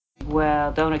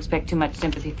Well, don't expect too much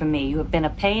sympathy from me. You have been a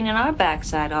pain in our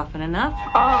backside often enough.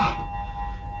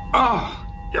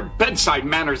 Your bedside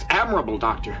manner's admirable,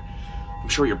 Doctor. I'm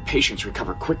sure your patients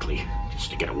recover quickly,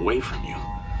 just to get away from you.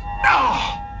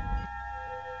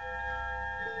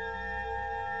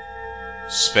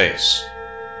 Space.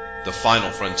 The final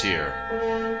frontier.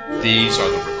 These are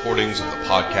the recordings of the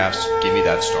podcast Gimme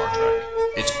That Star Trek.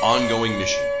 Its ongoing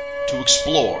mission to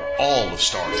explore all of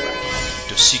Star Trek,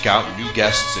 to seek out new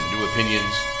guests and new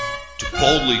opinions, to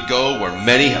boldly go where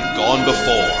many have gone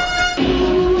before.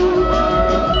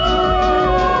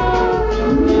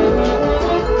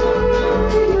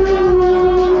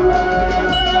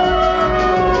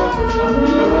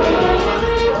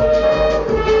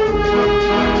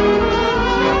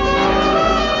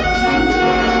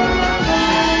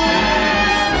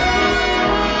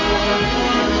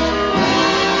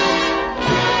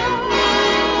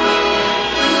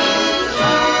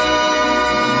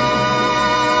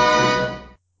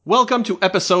 Welcome to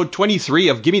episode 23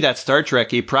 of Gimme That Star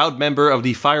Trek, a proud member of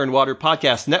the Fire and Water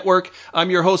Podcast Network.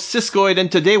 I'm your host, Siskoid,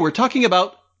 and today we're talking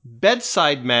about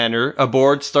bedside manner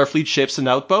aboard Starfleet ships and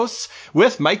outposts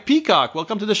with Mike Peacock.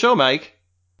 Welcome to the show, Mike.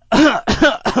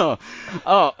 Oh,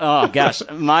 gosh.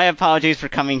 My apologies for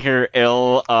coming here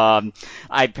ill. I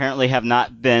apparently have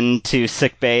not been to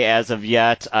sick bay as of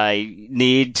yet. I've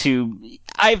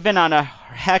been on a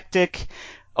hectic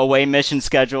away mission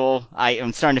schedule. I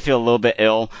am starting to feel a little bit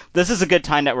ill. This is a good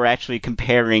time that we're actually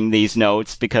comparing these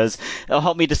notes because it'll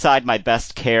help me decide my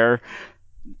best care.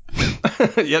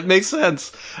 Yeah, it makes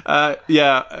sense.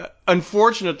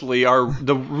 Unfortunately,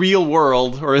 the real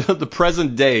world, or the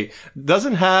present day,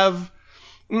 doesn't have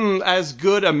as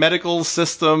good a medical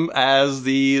system as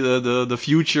the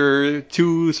future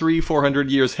 200, 300, 400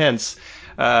 years hence.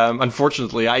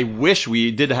 Unfortunately, I wish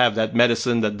we did have that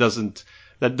medicine that doesn't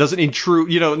intrude.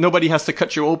 Nobody has to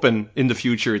cut you open in the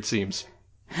future, it seems.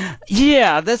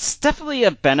 Yeah, that's definitely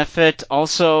a benefit.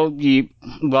 Also,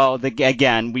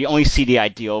 again, we only see the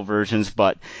ideal versions,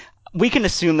 but we can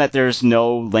assume that there's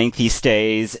no lengthy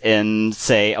stays in,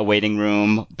 say, a waiting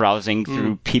room, browsing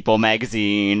through People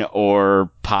magazine, or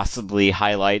possibly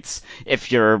highlights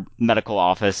if your medical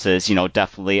office is,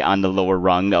 definitely on the lower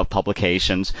rung of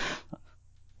publications.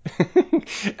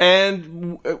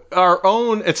 And our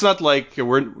own, it's not like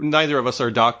neither of us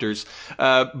are doctors,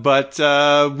 but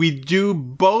we do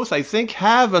both, I think,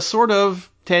 have a sort of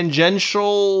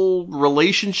tangential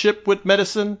relationship with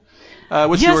medicine.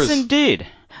 What's yours? Yes, indeed.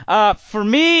 For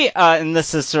me, and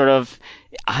this is sort of,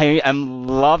 I am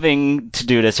loving to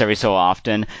do this every so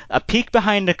often, a peek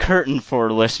behind the curtain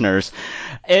for listeners.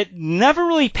 It never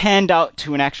really panned out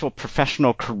to an actual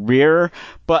professional career,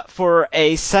 but for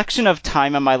a section of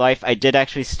time in my life, I did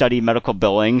actually study medical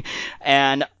billing,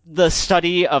 and the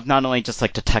study of not only just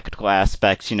like the technical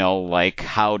aspects, like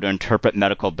how to interpret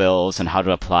medical bills and how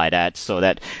to apply that so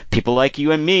that people like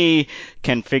you and me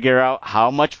can figure out how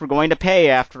much we're going to pay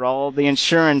after all the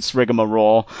insurance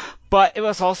rigmarole. But it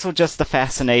was also just the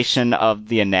fascination of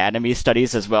the anatomy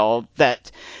studies as well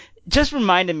that just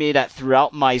reminded me that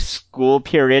throughout my school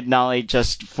period, not only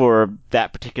just for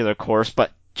that particular course,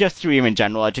 but just through even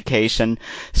general education,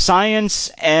 science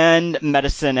and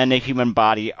medicine and the human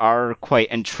body are quite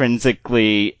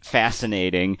intrinsically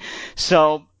fascinating.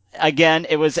 So, again,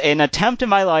 it was an attempt in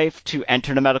my life to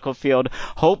enter the medical field.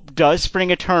 Hope does spring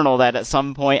eternal that at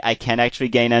some point I can actually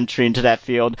gain entry into that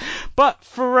field. But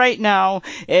for right now,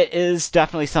 it is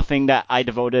definitely something that I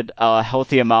devoted a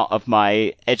healthy amount of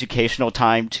my educational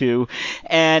time to,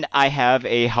 and I have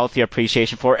a healthy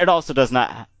appreciation for it. It also does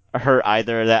not hurt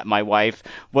either that my wife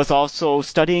was also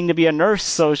studying to be a nurse,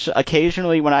 so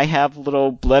occasionally when I have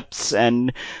little blips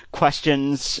and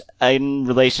questions in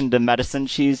relation to medicine,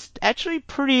 she's actually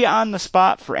pretty on the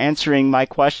spot for answering my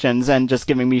questions and just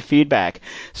giving me feedback.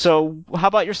 So how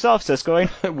about yourself,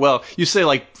 Siskoid? Well, you say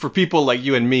like for people like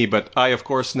you and me, but I, of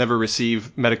course, never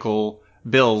receive medical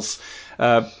bills,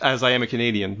 as I am a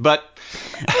Canadian. But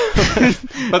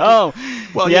oh,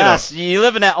 well, yes, you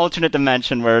live in that alternate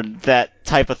dimension where that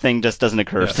type of thing just doesn't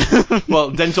occur. Yeah.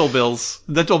 Well, dental bills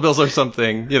are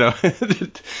something,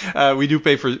 we do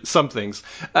pay for some things.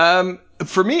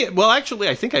 For me, well, actually,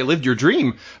 I think I lived your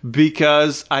dream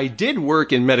because I did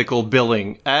work in medical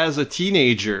billing as a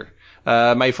teenager.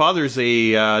 My father's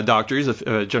a doctor, he's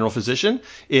a general physician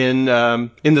in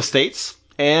the States,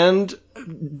 and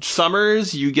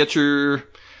summers you get your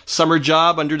summer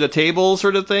job under the table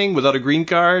sort of thing without a green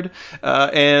card.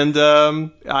 And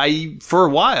I, for a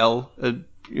while,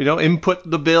 input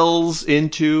the bills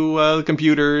into the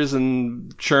computers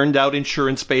and churned out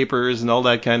insurance papers and all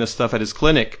that kind of stuff at his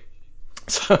clinic.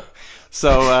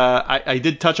 So I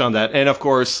did touch on that. And of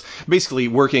course, basically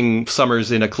working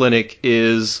summers in a clinic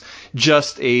is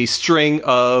just a string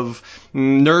of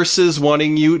nurses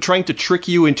trying to trick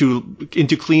you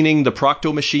into cleaning the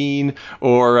Procto machine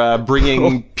or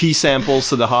bringing pee samples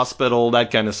to the hospital, that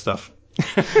kind of stuff.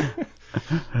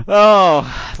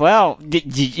 Oh, well,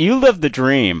 you live the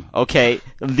dream, okay?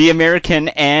 The American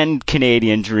and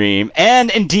Canadian dream,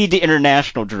 and indeed the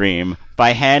international dream,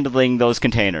 by handling those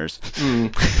containers.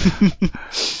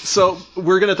 So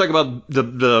we're going to talk about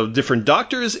the different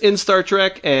doctors in Star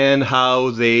Trek and how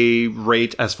they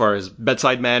rate as far as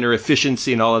bedside manner,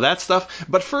 efficiency, and all of that stuff.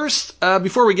 But first,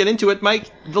 before we get into it,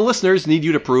 Mike, the listeners need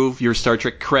you to prove your Star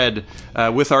Trek cred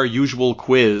with our usual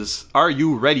quiz. Are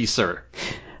you ready, sir?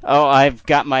 Oh, I've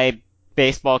got my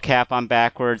baseball cap on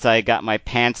backwards. I got my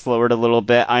pants lowered a little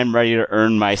bit. I'm ready to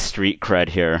earn my street cred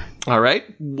here. All right.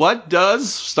 What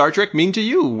does Star Trek mean to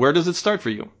you? Where does it start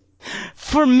for you?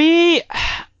 For me,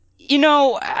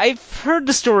 I've heard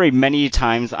the story many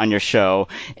times on your show.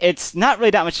 It's not really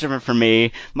that much different for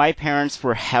me. My parents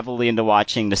were heavily into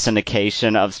watching the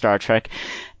syndication of Star Trek.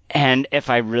 And if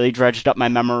I really dredged up my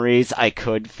memories, I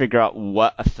could figure out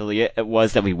what affiliate it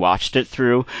was that we watched it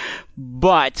through.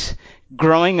 But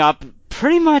growing up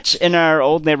pretty much in our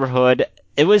old neighborhood,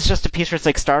 it was just a piece where it's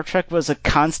like Star Trek was a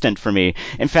constant for me.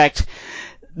 In fact,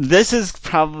 this is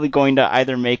probably going to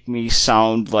either make me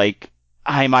sound like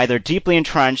I'm either deeply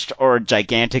entrenched or a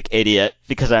gigantic idiot,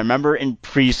 because I remember in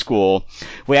preschool,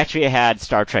 we actually had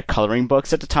Star Trek coloring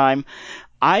books at the time.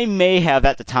 I may have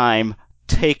at the time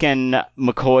taken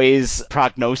McCoy's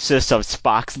prognosis of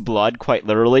Spock's blood quite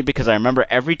literally, because I remember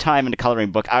every time in the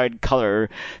coloring book I would color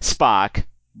Spock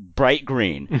bright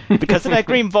green because of that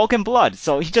green Vulcan blood.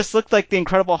 So he just looked like the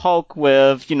Incredible Hulk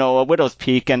with, a widow's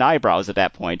peak and eyebrows at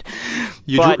that point.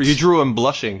 You drew him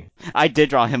blushing. I did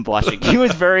draw him blushing. He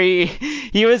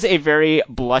was a very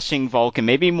blushing Vulcan,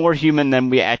 maybe more human than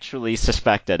we actually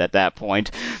suspected at that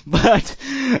point. But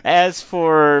as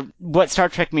for what Star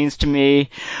Trek means to me,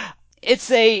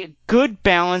 it's a good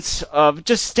balance of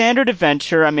just standard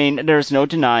adventure. I mean, there's no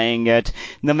denying it.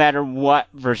 No matter what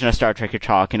version of Star Trek you're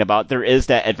talking about, there is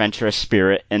that adventurous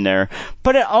spirit in there.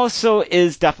 But it also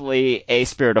is definitely a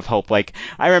spirit of hope. Like,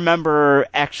 I remember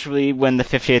actually when the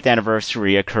 50th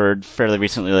anniversary occurred fairly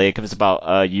recently, like it was about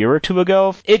a year or two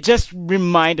ago, it just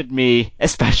reminded me,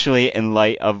 especially in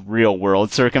light of real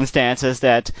world circumstances,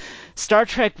 that Star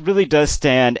Trek really does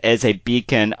stand as a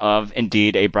beacon of,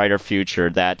 indeed, a brighter future,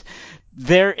 that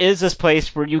there is this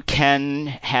place where you can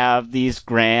have these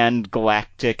grand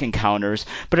galactic encounters,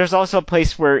 but there's also a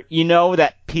place where you know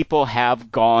that people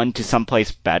have gone to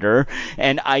someplace better,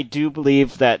 and I do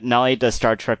believe that not only does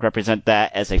Star Trek represent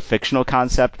that as a fictional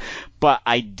concept, but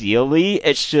ideally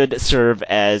it should serve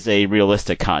as a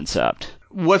realistic concept.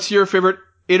 What's your favorite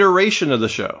iteration of the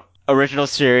show? Original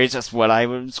series is what I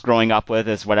was growing up with,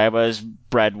 is what I was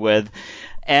bred with.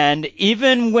 And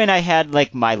even when I had,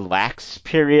 like, my lax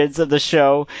periods of the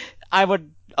show, I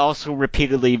would also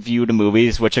repeatedly view the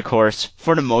movies, which, of course,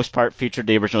 for the most part, featured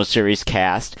the original series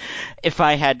cast. If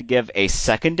I had to give a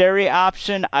secondary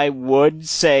option, I would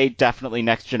say definitely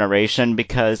Next Generation,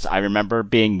 because I remember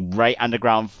being right on the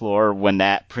ground floor when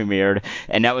that premiered,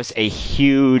 and that was a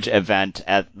huge event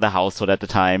at the household at the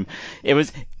time. It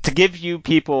was, to give you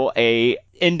people a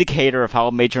indicator of how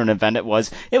major an event it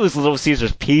was Little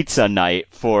Caesars Pizza night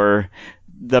for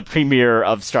the premiere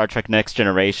of Star Trek Next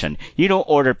Generation. You don't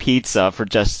order pizza for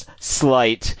just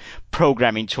slight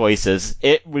programming choices.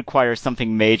 It requires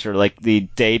something major, like the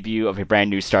debut of a brand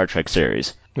new Star Trek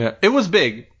series. Yeah, it was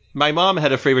big. My mom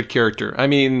had a favorite character. I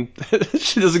mean,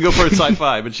 she doesn't go for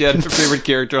sci-fi, but she had her favorite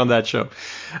character on that show.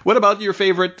 What about your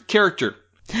favorite character?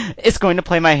 It's going to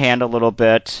play my hand a little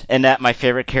bit, in that my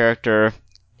favorite character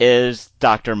is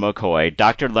Dr. McCoy,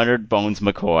 Dr. Leonard Bones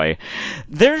McCoy.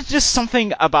 There's just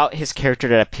something about his character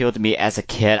that appealed to me as a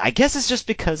kid. I guess it's just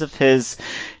because of his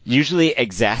usually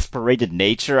exasperated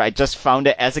nature. I just found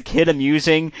it as a kid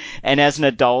amusing, and as an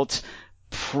adult,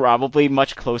 probably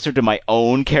much closer to my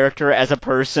own character as a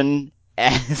person,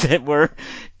 as it were.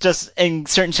 Just in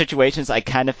certain situations, I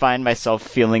kind of find myself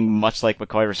feeling much like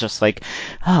McCoy. Was just like,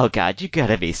 oh God, you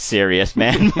gotta be serious,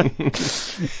 man.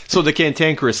 So the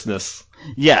cantankerousness.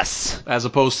 Yes. As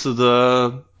opposed to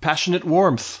the passionate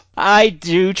warmth. I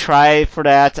do try for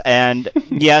that, and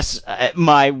yes,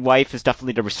 my wife is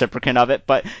definitely the reciprocant of it,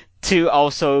 but to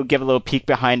also give a little peek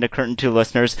behind the curtain to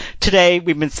listeners, today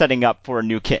we've been setting up for a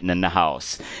new kitten in the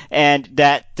house, and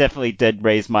that definitely did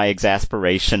raise my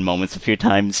exasperation moments a few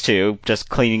times too, just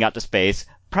cleaning out the space.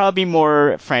 Probably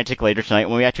more frantic later tonight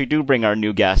when we actually do bring our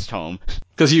new guest home.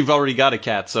 Because you've already got a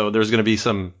cat, so there's going to be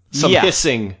some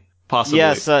hissing, possibly.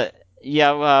 Yes,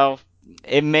 Yeah, well,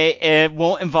 it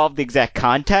won't involve the exact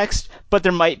context, but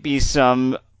there might be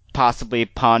some possibly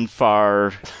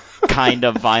Ponfar kind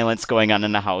of violence going on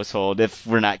in the household if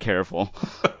we're not careful.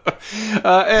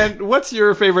 And what's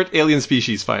your favorite alien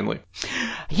species, finally?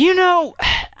 You know,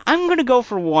 I'm going to go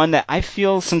for one that I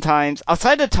feel sometimes,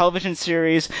 outside the television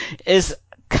series, is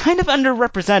kind of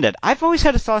underrepresented. I've always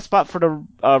had a soft spot for the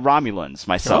Romulans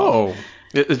myself.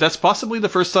 Oh, that's possibly the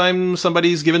first time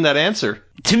somebody's given that answer.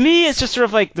 To me, it's just sort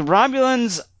of like the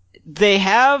Romulans, they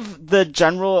have the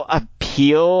general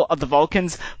appeal of the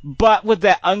Vulcans, but with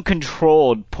that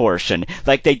uncontrolled portion.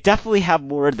 Like, they definitely have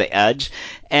more of the edge.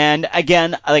 And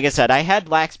again, like I said, I had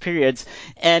lax periods,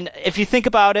 and if you think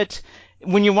about it,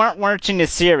 when you weren't watching the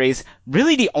series,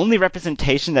 really the only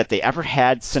representation that they ever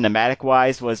had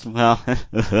cinematic-wise was, well,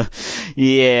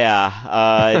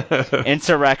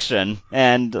 Insurrection.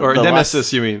 Or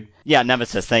Nemesis, you mean? Yeah,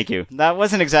 Nemesis, thank you. That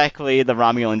wasn't exactly the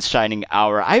Romulans' shining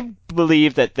hour. I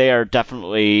believe that they are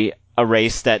definitely a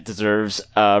race that deserves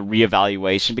a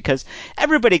reevaluation, because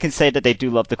everybody can say that they do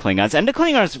love the Klingons, and the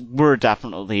Klingons were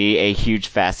definitely a huge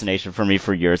fascination for me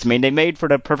for years. I mean, they made for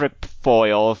the perfect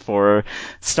foil for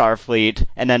Starfleet,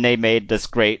 and then they made this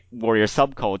great warrior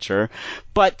subculture.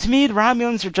 But to me, the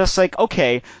Romulans are just like,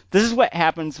 okay, this is what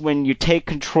happens when you take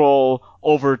control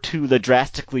over to the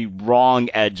drastically wrong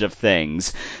edge of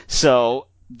things. So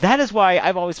that is why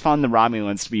I've always found the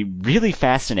Romulans to be really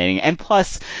fascinating. And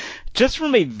plus, just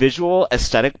from a visual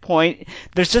aesthetic point,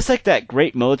 there's just like that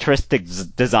great militaristic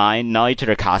design, not only to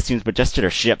their costumes, but just to their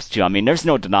ships too. I mean, there's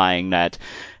no denying that.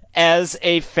 As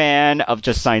a fan of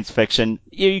just science fiction,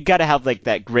 you gotta have like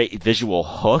that great visual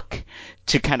hook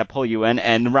to kind of pull you in,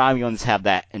 and the Romulans have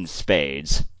that in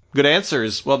spades. Good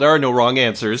answers. Well, there are no wrong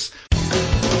answers.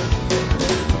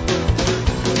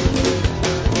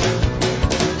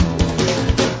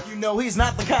 No, he's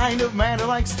not the kind of man who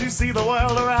likes to see the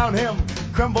world around him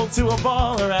crumble to a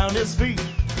ball around his feet.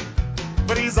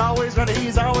 But he's always ready,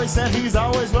 he's always set, he's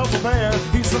always well prepared.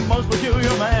 He's the most peculiar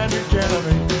man you can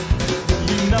meet.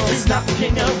 You know he's not the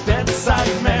king of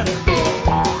bedside manner.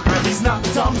 He's not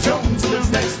the Tom Jones who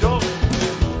lives next door.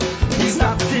 He's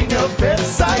not the king of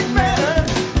bedside manner.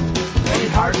 And he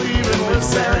hardly even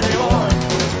lives there anymore.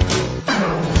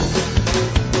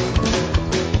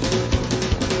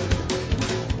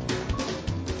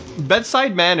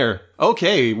 Bedside manner.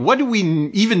 Okay, what do we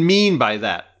even mean by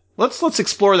that? Let's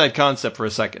explore that concept for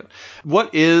a second.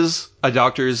 What is a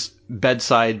doctor's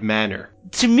bedside manner?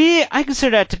 To me, I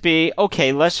consider that to be,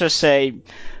 okay, let's just say,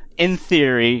 in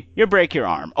theory, you break your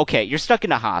arm. Okay, you're stuck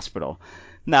in a hospital.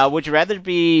 Now, would you rather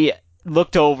be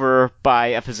looked over by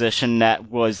a physician that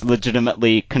was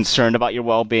legitimately concerned about your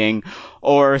well-being,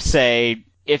 or say,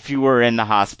 if you were in the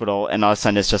hospital and all of a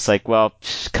sudden it's just like, well,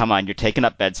 come on, you're taking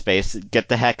up bed space, get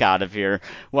the heck out of here.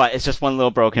 What, it's just one little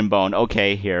broken bone.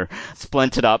 Okay, here,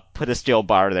 splint it up, put a steel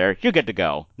bar there, you're good to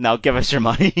go. Now give us your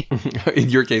money. In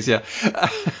your case, yeah.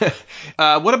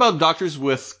 What about doctors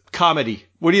with comedy?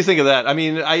 What do you think of that? I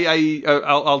mean,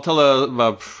 I'll tell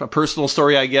a personal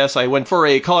story, I guess. I went for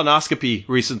a colonoscopy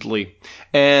recently,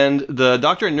 and the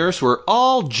doctor and nurse were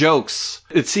all jokes.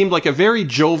 It seemed like a very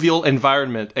jovial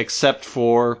environment, except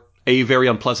for a very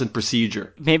unpleasant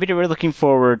procedure. Maybe they were looking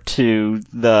forward to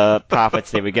the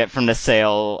profits they would get from the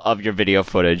sale of your video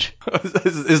footage.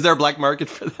 Is there a black market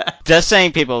for that? Just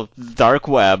saying, people, dark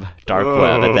web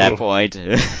at that point.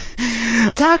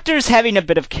 Doctors having a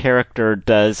bit of character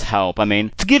does help. I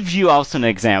mean, to give you also an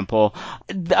example,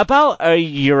 about a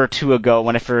year or two ago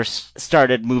when I first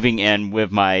started moving in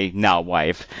with my now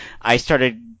wife, I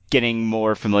started getting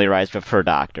more familiarized with her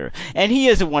doctor. And he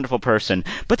is a wonderful person.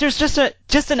 But there's just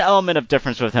an element of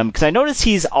difference with him, because I notice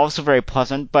he's also very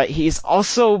pleasant, but he's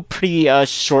also pretty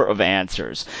short of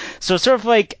answers. So it's sort of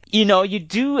like, you know, you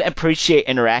do appreciate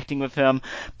interacting with him,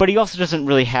 but he also doesn't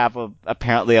really have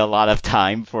apparently a lot of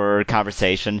time for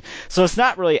conversation. So it's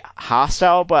not really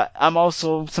hostile, but I'm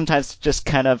also sometimes just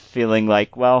kind of feeling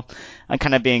like, well, I'm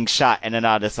kind of being shot in and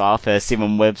out of this office,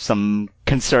 even with some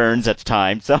concerns at the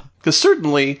time. So, because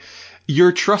certainly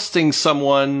you're trusting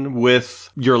someone with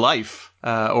your life,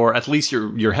 or at least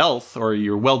your health or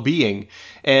your well-being.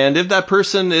 And if that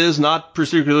person is not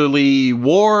particularly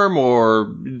warm or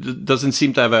doesn't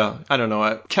seem to have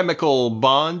a chemical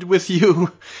bond with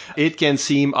you, it can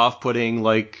seem off-putting.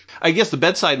 Like, I guess the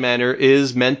bedside manner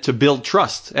is meant to build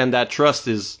trust, and that trust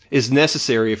is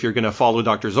necessary if you're going to follow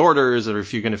doctor's orders, or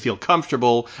if you're going to feel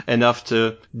comfortable enough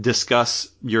to discuss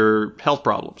your health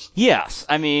problems. Yes,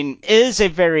 I mean, it is a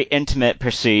very intimate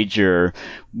procedure,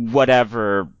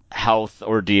 whatever health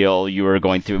ordeal you are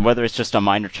going through, whether it's just a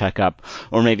minor checkup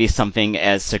or maybe something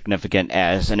as significant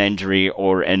as an injury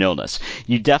or an illness.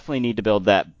 You definitely need to build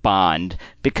that bond,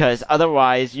 because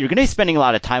otherwise you're going to be spending a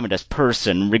lot of time with this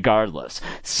person regardless.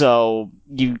 So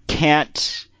you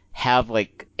can't have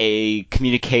like a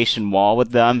communication wall with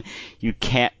them. You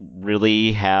can't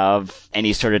really have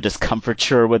any sort of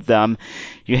discomfiture with them.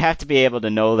 You have to be able to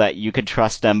know that you could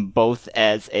trust them both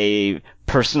as a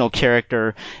personal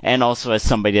character and also as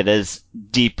somebody that is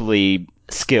deeply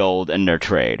skilled in their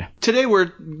trade. Today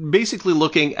we're basically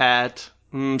looking at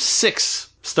 6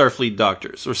 Starfleet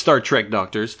doctors, or Star Trek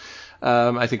doctors.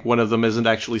 I think one of them isn't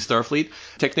actually Starfleet,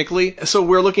 technically. So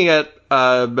we're looking at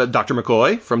Dr.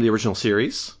 McCoy from the original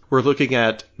series. We're looking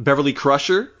at Beverly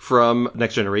Crusher from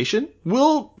Next Generation.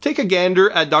 We'll take a gander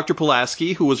at Dr.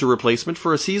 Pulaski, who was a replacement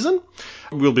for a season.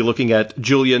 We'll be looking at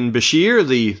Julian Bashir,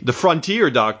 the Frontier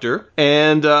Doctor,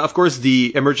 and, of course,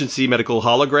 the emergency medical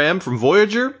hologram from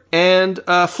Voyager, and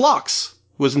Phlox.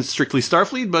 Wasn't strictly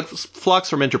Starfleet, but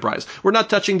Phlox from Enterprise. We're not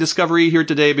touching Discovery here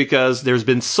today because there's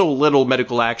been so little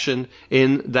medical action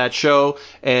in that show,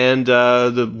 and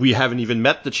we haven't even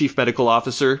met the chief medical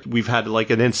officer. We've had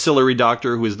like an ancillary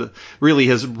doctor who is really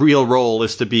his real role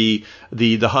is to be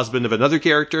the husband of another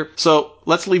character. So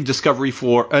let's leave Discovery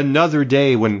for another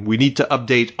day when we need to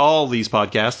update all these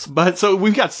podcasts. But so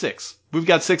we've got 6. We've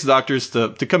got 6 doctors to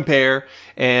compare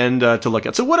and to look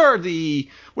at. So what are the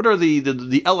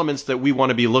elements that we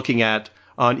want to be looking at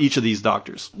on each of these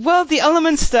doctors? Well, the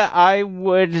elements that I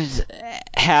would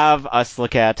have us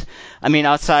look at, I mean,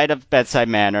 outside of bedside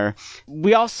manner,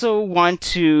 we also want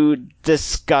to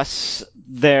discuss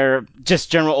their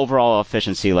just general overall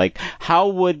efficiency. Like, how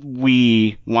would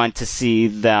we want to see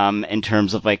them in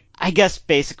terms of, like, I guess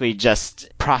basically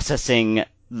just processing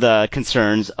the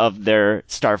concerns of their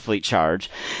Starfleet charge,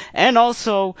 and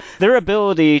also their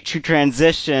ability to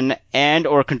transition and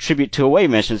or contribute to away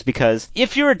missions, because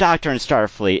if you're a doctor in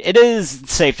Starfleet, it is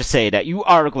safe to say that you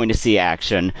are going to see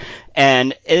action,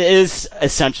 and it is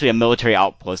essentially a military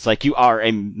outpost, like you are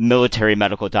a military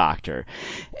medical doctor.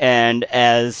 And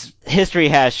as history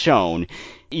has shown,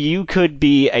 you could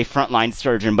be a frontline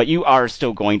surgeon, but you are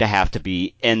still going to have to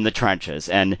be in the trenches.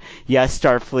 And yes,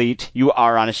 Starfleet, you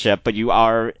are on a ship, but you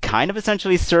are kind of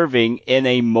essentially serving in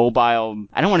a mobile,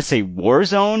 I don't want to say war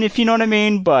zone, if you know what I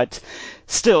mean, but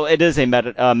still, it is a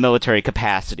military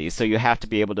capacity, so you have to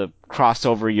be able to cross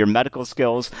over your medical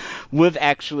skills with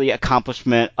actually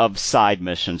accomplishment of side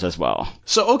missions as well.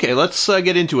 So, okay, let's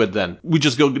get into it then. We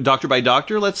just go doctor by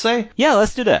doctor, let's say? Yeah,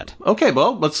 let's do that. Okay,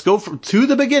 well, let's go to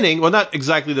the beginning. Well, not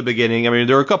exactly the beginning. I mean,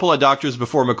 there are a couple of doctors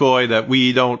before McCoy that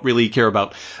we don't really care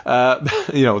about.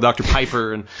 Dr.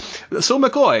 Piper. And so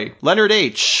McCoy, Leonard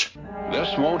H.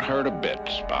 This won't hurt a bit,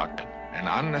 Spock. An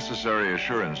unnecessary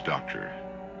assurance, Doctor.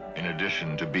 In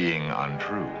addition to being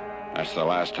untrue. That's the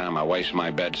last time I waste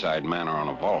my bedside manner on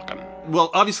a Vulcan. Well,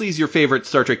 obviously he's your favorite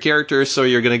Star Trek character, so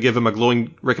you're going to give him a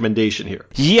glowing recommendation here.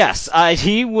 Yes,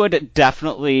 he would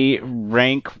definitely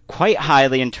rank quite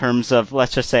highly in terms of,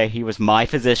 let's just say he was my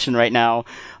physician right now.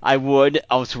 I would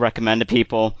also recommend to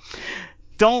people,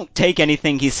 don't take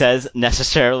anything he says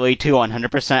necessarily to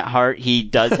 100% heart. He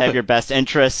does have your best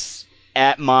interests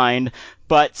at mind,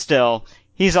 but still,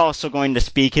 he's also going to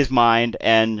speak his mind,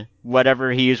 and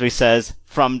whatever he usually says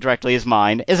from directly his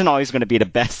mind isn't always going to be the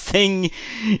best thing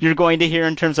you're going to hear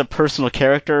in terms of personal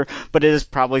character, but it is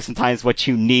probably sometimes what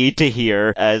you need to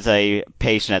hear as a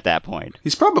patient at that point.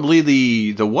 He's probably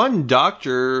the one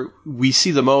doctor we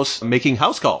see the most making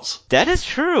house calls. That is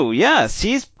true, yes.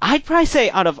 I'd probably say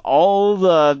out of all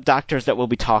the doctors that we'll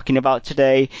be talking about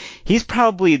today, he's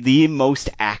probably the most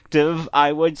active,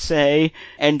 I would say,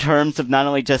 in terms of not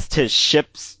only just his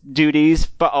ship's duties,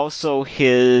 but also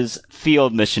his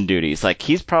field mission duties. Like,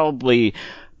 he's probably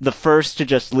the first to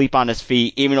just leap on his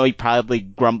feet, even though he probably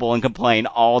grumble and complain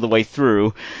all the way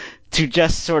through, to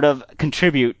just sort of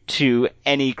contribute to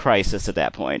any crisis at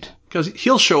that point. Because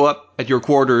he'll show up at your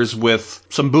quarters with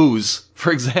some booze,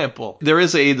 for example. There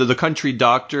is the country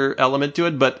doctor element to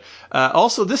it, but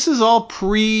also this is all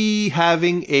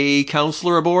pre-having a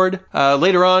counselor aboard.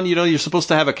 Later on, you're supposed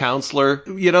to have a counselor.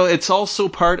 It's also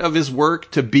part of his work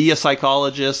to be a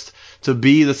psychologist, to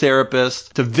be the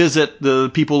therapist, to visit the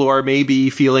people who are maybe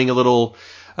feeling a little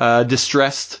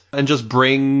distressed, and just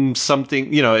bring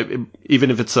something,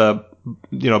 even if it's a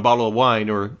bottle of wine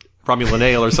or Romulan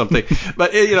ale or something.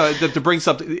 But, to bring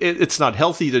something, it's not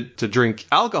healthy to drink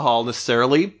alcohol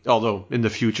necessarily, although in the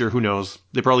future, who knows?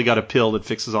 They probably got a pill that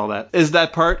fixes all that. Is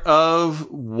that part of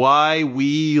why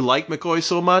we like McCoy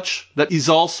so much? That he's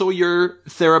also your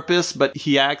therapist, but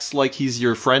he acts like he's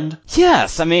your friend?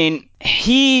 Yes, I mean,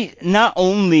 he not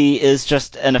only is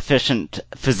just an efficient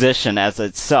physician as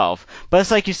itself, but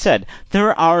it's like you said,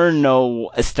 there are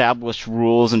no established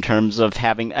rules in terms of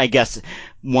having, I guess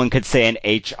one could say, an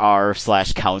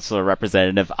HR/counselor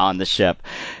representative on the ship.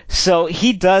 So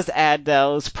he does add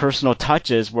those personal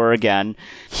touches where, again,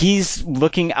 he's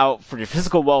looking out for your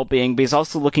physical well-being, but he's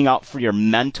also looking out for your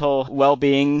mental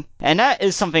well-being. And that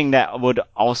is something that would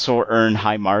also earn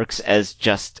high marks as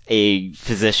just a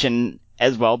physician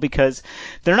as well, because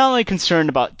they're not only concerned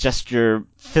about just your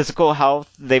physical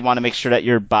health, they want to make sure that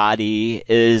your body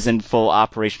is in full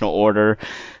operational order,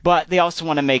 but they also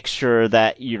want to make sure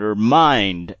that your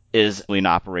mind is in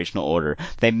operational order.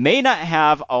 They may not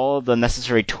have all of the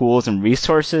necessary tools and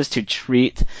resources to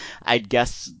treat, I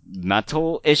guess,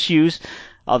 mental issues,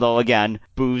 although, again,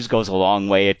 booze goes a long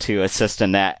way to assist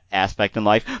in that aspect in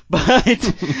life, but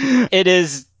it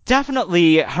is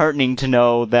definitely heartening to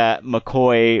know that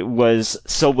McCoy was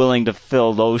so willing to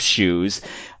fill those shoes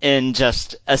in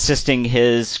just assisting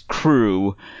his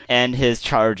crew and his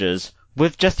charges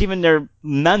with just even their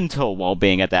mental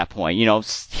well-being at that point. You know,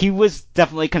 he was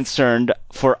definitely concerned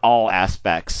for all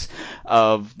aspects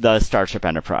of the Starship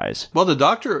Enterprise. Well, the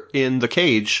doctor in The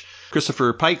Cage,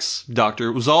 Christopher Pike's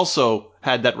doctor, was also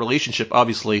had that relationship.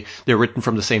 Obviously, they're written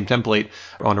from the same template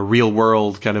on a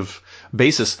real-world kind of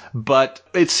basis. But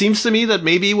it seems to me that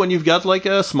maybe when you've got like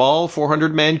a small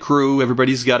 400-man crew,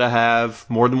 everybody's got to have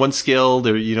more than one skill.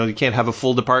 You can't have a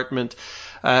full department.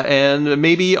 And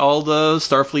maybe all the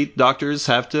Starfleet doctors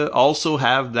have to also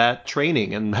have that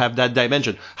training and have that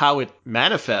dimension. How it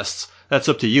manifests, that's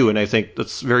up to you. And I think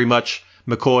that's very much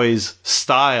McCoy's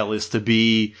style, is to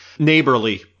be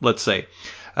neighborly, let's say.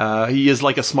 He is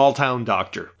like a small town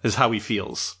doctor, is how he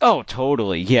feels. Oh,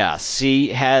 totally, yes. He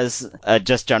has a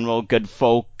just general good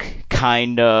folk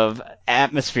kind of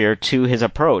atmosphere to his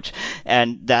approach.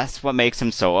 And that's what makes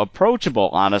him so approachable,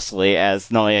 honestly, as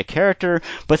not only a character,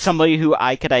 but somebody who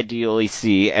I could ideally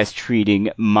see as treating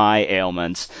my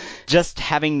ailments. Just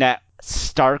having that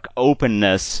stark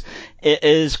openness, it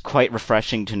is quite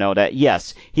refreshing to know that,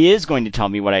 yes, he is going to tell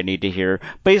me what I need to hear,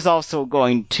 but he's also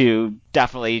going to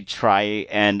definitely try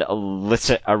and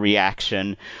elicit a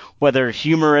reaction, whether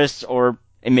humorous or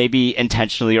maybe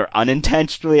intentionally or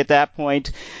unintentionally at that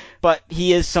point. But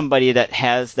he is somebody that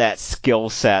has that skill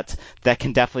set that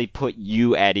can definitely put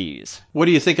you at ease. What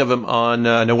do you think of him on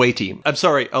an away team? I'm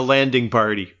sorry, a landing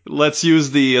party. Let's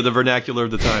use the vernacular of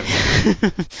the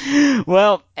time.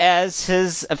 Well, as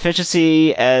his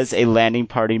efficiency as a landing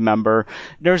party member,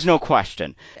 there's no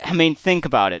question. I mean, think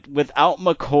about it. Without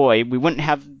McCoy, we wouldn't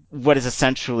have what is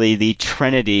essentially the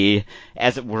trinity,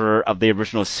 as it were, of the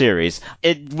original series.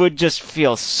 It would just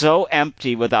feel so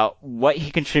empty without what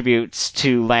he contributes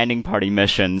to landing party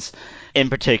missions, in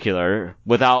particular,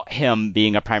 without him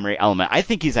being a primary element. I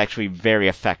think he's actually very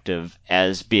effective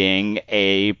as being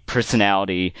a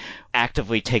personality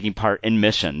actively taking part in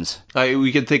missions.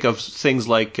 We can think of things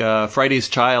like Friday's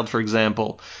Child, for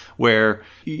example, where,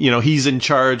 he's in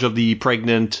charge of the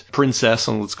pregnant princess,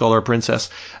 and let's call her princess.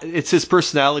 It's his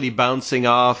personality bouncing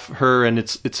off her, and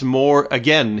it's more,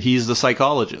 again, he's the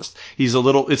psychologist.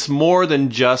 It's more than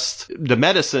just the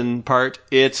medicine part.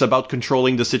 It's about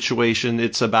controlling the situation.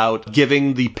 It's about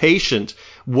giving the patient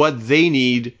what they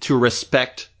need to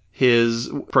respect his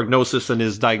prognosis and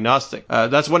his diagnostic.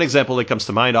 That's one example that comes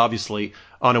to mind, obviously,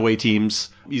 on away teams.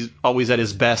 He's always at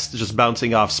his best, just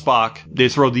bouncing off Spock. They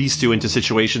throw these two into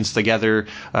situations together,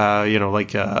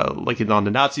 like on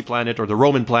the Nazi planet or the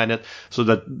Roman planet, so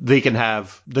that they can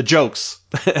have the jokes,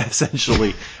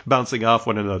 essentially, bouncing off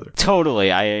one another.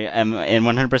 Totally. I am in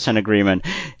 100% agreement.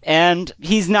 And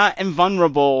he's not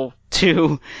invulnerable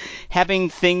to having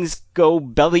things go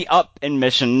belly up in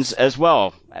missions as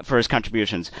well for his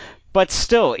contributions. But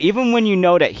still, even when you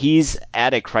know that he's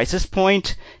at a crisis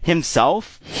point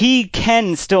himself, he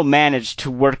can still manage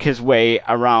to work his way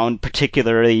around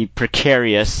particularly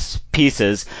precarious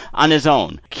pieces on his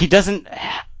own.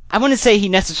 I wouldn't say he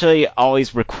necessarily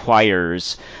always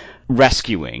requires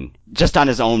rescuing, just on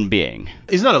his own being.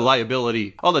 He's not a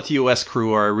liability. All the TOS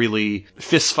crew are really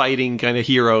fist-fighting kind of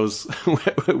heroes,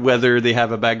 whether they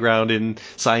have a background in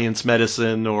science,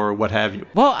 medicine, or what have you.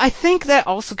 Well, I think that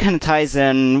also kind of ties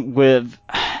in with,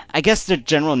 I guess, the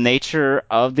general nature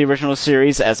of the original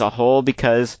series as a whole,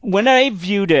 because when I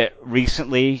viewed it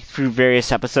recently through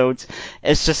various episodes,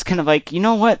 it's just kind of like, you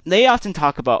know what? They often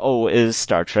talk about, is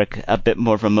Star Trek a bit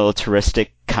more of a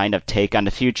militaristic kind of take on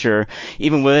the future,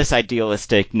 even with its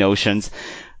idealistic notions.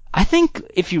 I think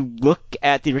if you look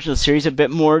at the original series a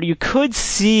bit more, you could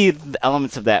see the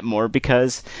elements of that more,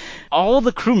 because all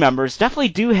the crew members definitely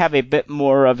do have a bit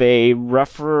more of a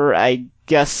rougher, I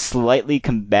guess, slightly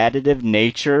combative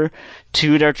nature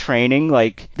to their training.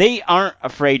 Like, they aren't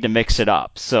afraid to mix it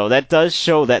up. So that does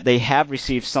show that they have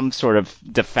received some sort of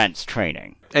defense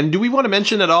training. And do we want to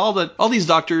mention at all that all these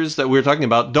doctors that we're talking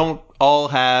about don't all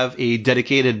have a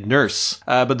dedicated nurse,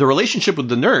 but the relationship with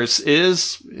the nurse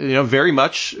is, very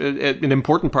much an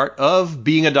important part of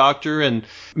being a doctor, and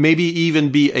maybe even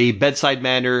be a bedside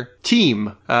manner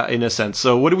team in a sense.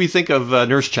 So, what do we think of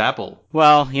Nurse Chapel?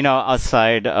 Well,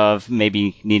 outside of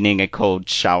maybe needing a cold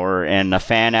shower and a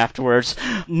fan afterwards,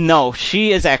 no,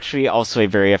 she is actually also a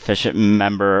very efficient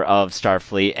member of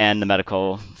Starfleet and the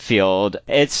medical field.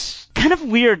 It's kind of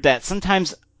weird that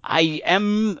sometimes I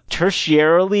am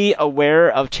tertiarily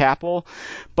aware of Chapel,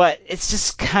 but it's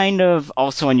just kind of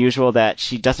also unusual that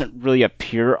she doesn't really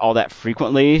appear all that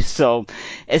frequently. So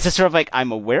it's just sort of like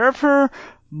I'm aware of her,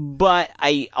 but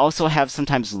I also have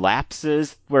sometimes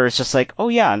lapses where it's just like, oh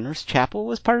yeah, Nurse Chapel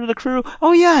was part of the crew.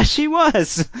 Oh yeah, she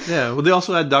was. Yeah, well, they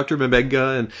also had Dr.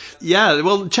 Mbenga, and yeah,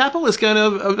 well, Chapel is kind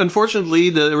of, unfortunately,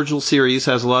 the original series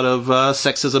has a lot of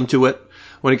sexism to it.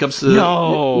 When it comes to...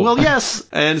 No! Well, yes.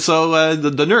 And so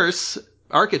the nurse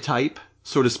archetype,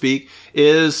 so to speak,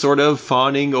 is sort of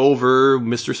fawning over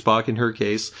Mr. Spock in her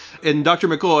case. And Dr.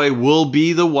 McCoy will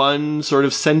be the one sort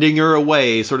of sending her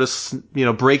away, sort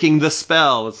of, breaking the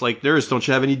spell. It's like, nurse, don't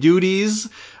you have any duties?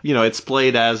 It's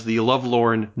played as the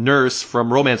lovelorn nurse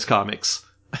from romance comics.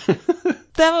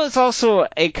 That was also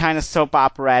a kind of soap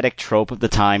operatic trope of the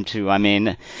time, too. I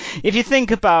mean, if you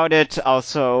think about it,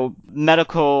 also,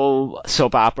 medical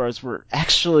soap operas were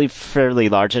actually fairly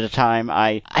large at the time.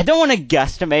 I don't want to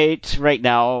guesstimate right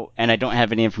now, and I don't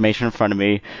have any information in front of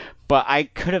me, but I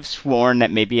could have sworn that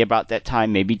maybe about that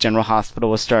time, maybe General Hospital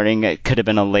was starting. It could have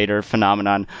been a later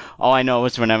phenomenon. All I know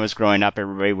is when I was growing up,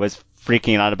 everybody was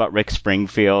freaking out about Rick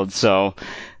Springfield, so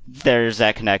there's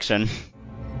that connection.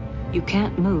 You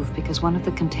can't move because one of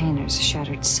the containers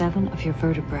shattered 7 of your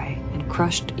vertebrae and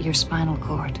crushed your spinal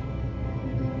cord.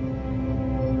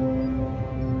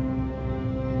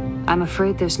 I'm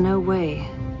afraid there's no way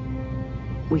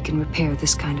we can repair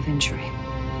this kind of injury.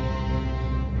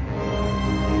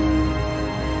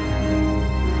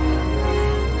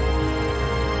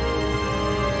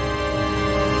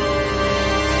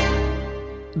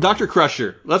 Dr.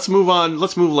 Crusher. Let's move on.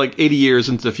 Let's move like 80 years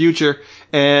into the future,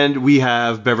 and we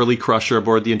have Beverly Crusher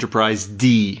aboard the Enterprise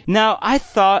D. Now, I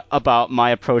thought about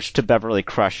my approach to Beverly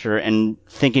Crusher and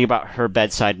thinking about her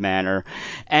bedside manner,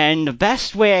 and the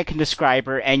best way I can describe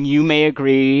her, and you may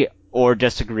agree or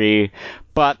disagree,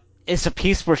 but it's a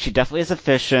piece where she definitely is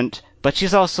efficient, but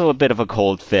she's also a bit of a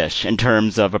cold fish in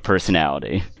terms of a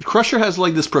personality. Crusher has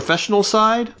like this professional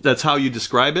side. That's how you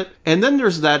describe it. And then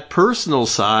there's that personal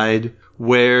side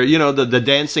where, the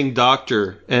dancing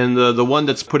doctor and the one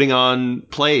that's putting on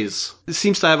plays. It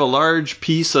seems to have a large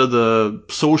piece of the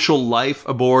social life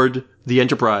aboard the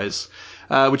Enterprise,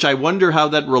 which I wonder how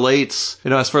that relates,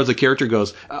 as far as the character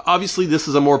goes. Obviously, this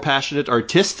is a more passionate,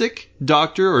 artistic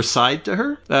doctor or side to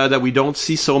her that we don't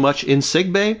see so much in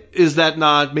Sickbay. Is that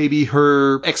not maybe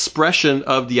her expression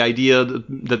of the idea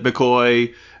that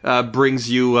McCoy brings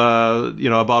you,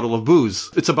 a bottle of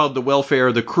booze? It's about the welfare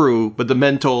of the crew, but the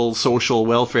mental, social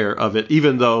welfare of it,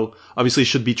 even though obviously it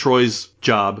should be Troy's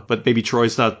job, but maybe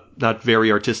Troy's not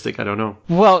very artistic. I don't know.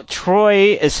 Well,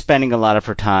 Troy is spending a lot of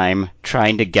her time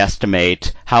trying to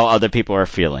guesstimate how other people are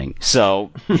feeling.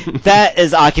 So that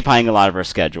is occupying a lot of her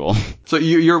schedule. So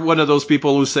you're one of those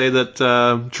people who say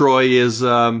that Troy is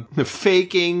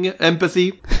faking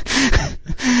empathy?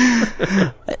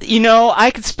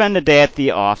 I could spend a day at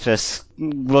the office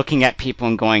looking at people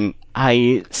and going,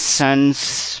 I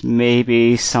sense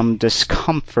maybe some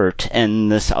discomfort in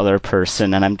this other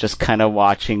person, and I'm just kind of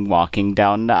walking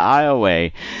down the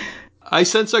aisleway. I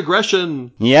sense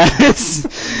aggression. Yes.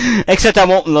 Except I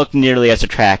won't look nearly as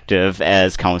attractive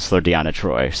as Counselor Deanna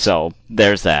Troi. So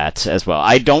there's that as well.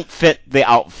 I don't fit the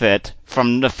outfit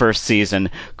from the first season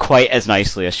quite as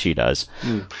nicely as she does.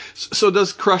 So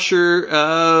does Crusher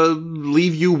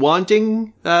leave you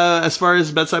wanting as far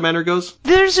as bedside manner goes?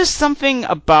 There's just something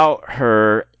about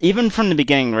her, even from the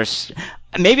beginning, where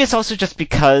maybe it's also just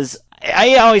because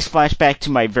I always flash back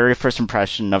to my very first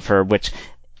impression of her, which,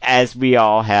 as we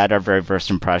all had our very first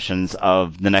impressions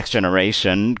of the Next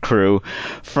Generation crew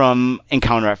from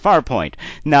Encounter at Farpoint.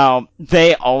 Now,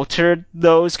 they altered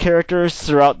those characters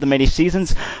throughout the many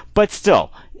seasons, but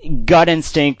still, gut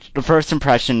instinct, the first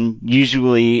impression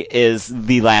usually is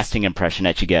the lasting impression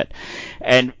that you get.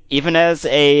 And even as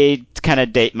to kind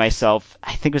of date myself,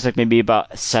 I think it was like maybe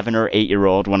about a 7 or 8 year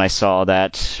old when I saw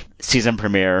that season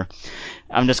premiere.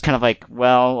 I'm just kind of like,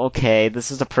 well, okay,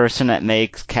 this is a person that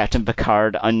makes Captain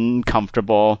Picard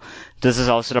uncomfortable. This is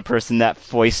also the person that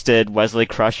foisted Wesley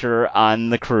Crusher on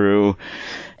the crew.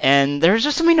 And there's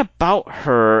just something about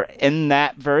her in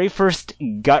that very first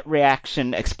gut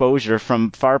reaction exposure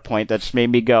from Farpoint that just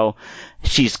made me go,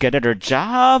 she's good at her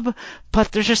job,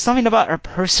 but there's just something about her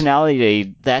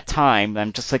personality that time that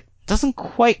I'm just like, doesn't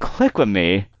quite click with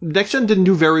me. Next Gen didn't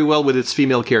do very well with its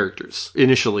female characters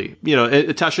initially. You know,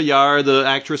 Tasha Yar, the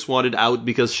actress, wanted out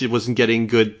because she wasn't getting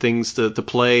good things to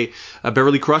play.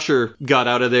 Beverly Crusher got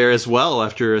out of there as well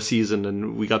after a season,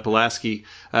 and we got Pulaski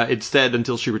instead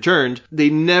until she returned. They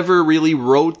never really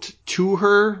wrote to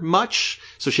her much,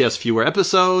 so she has fewer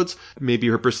episodes. Maybe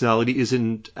her personality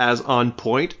isn't as on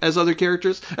point as other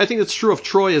characters. I think it's true of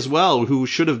Troy as well, who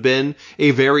should have been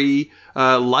a very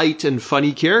light and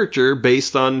funny character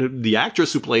based on the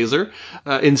actress who plays her,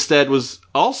 instead was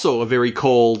also a very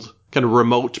cold, kind of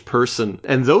remote person.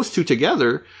 And those two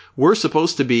together were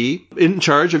supposed to be in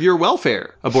charge of your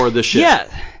welfare aboard the ship. Yeah.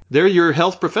 They're your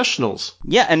health professionals.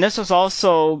 Yeah, and this was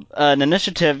also an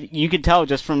initiative, you could tell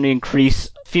just from the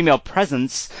increased female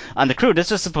presence on the crew.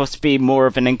 This was supposed to be more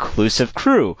of an inclusive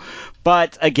crew.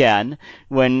 But again,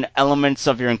 when elements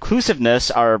of your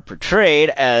inclusiveness are portrayed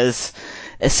as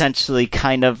essentially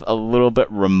kind of a little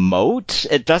bit remote,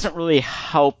 it doesn't really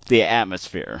help the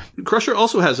atmosphere. Crusher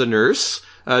also has a nurse,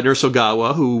 Nurse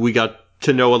Ogawa, who we got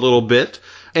to know a little bit.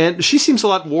 And she seems a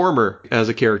lot warmer as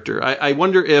a character. I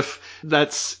wonder if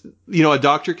that's, you know, a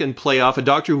doctor can play off a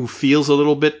doctor who feels a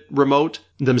little bit remote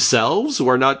themselves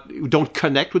or don't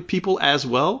connect with people as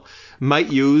well,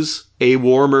 might use a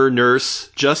warmer nurse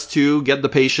just to get the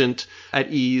patient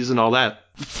at ease and all that.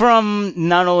 From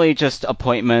not only just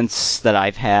appointments that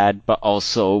I've had, but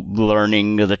also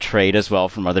learning the trade as well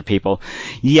from other people.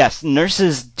 Yes,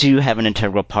 nurses do have an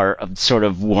integral part of sort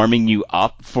of warming you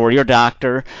up for your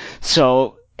doctor.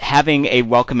 So having a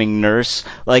welcoming nurse,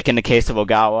 like in the case of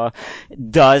Ogawa,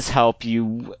 does help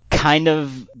you kind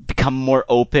of become more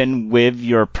open with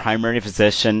your primary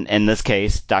physician, in this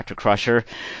case, Dr. Crusher,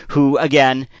 who,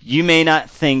 again, you may not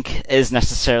think is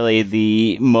necessarily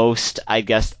the most, I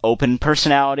guess, open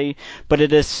personality, but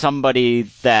it is somebody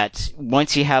that,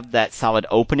 once you have that solid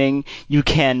opening, you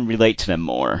can relate to them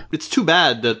more. It's too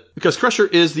bad that, because Crusher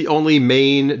is the only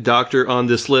main doctor on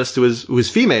this list who is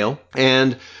female,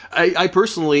 and I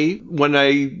personally, when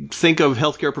I think of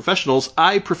healthcare professionals,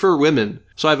 I prefer women.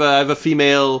 So I have a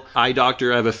female eye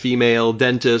doctor, I have a female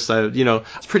dentist.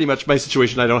 It's pretty much my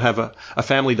situation. I don't have a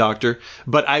family doctor,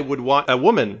 but I would want a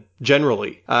woman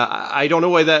generally. I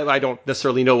don't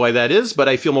necessarily know why that is, but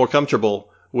I feel more comfortable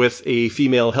with a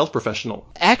female health professional.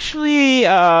 Actually,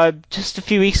 just a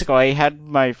few weeks ago, I had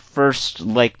my first,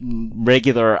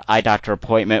 regular eye doctor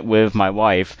appointment with my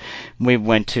wife. We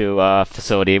went to a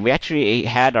facility. We actually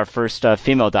had our first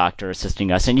female doctor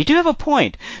assisting us. And you do have a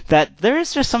point that there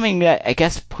is just something that, I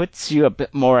guess, puts you a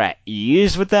bit more at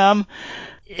ease with them.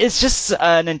 It's just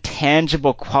an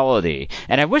intangible quality.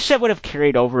 And I wish that would have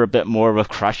carried over a bit more with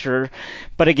Crusher.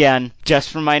 But again, just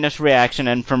from my initial reaction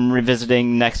and from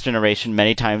revisiting Next Generation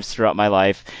many times throughout my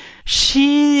life,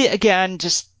 she, again,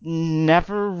 just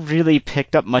never really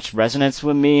picked up much resonance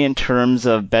with me in terms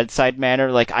of bedside manner.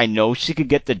 Like, I know she could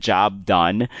get the job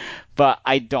done, but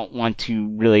I don't want to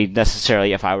really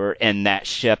necessarily, if I were in that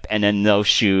ship and in those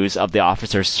shoes of the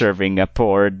officers serving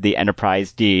aboard the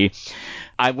Enterprise D,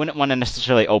 I wouldn't want to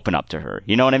necessarily open up to her.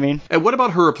 You know what I mean? And what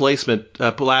about her replacement,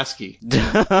 Pulaski?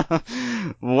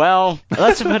 Well,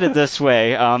 let's put it this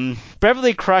way.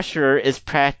 Beverly Crusher is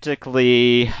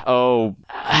practically,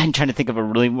 I'm trying to think of a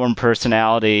really warm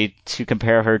personality to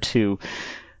compare her to.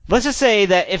 Let's just say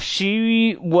that if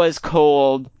she was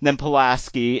cold, then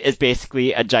Pulaski is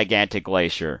basically a gigantic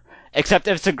glacier. Except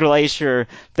if it's a glacier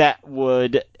that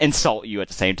would insult you at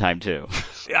the same time, too.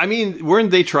 I mean,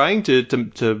 weren't they trying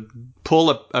to pull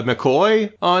a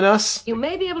McCoy on us? You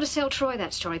may be able to sell Troy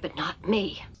that story, but not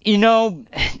me. You know,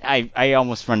 I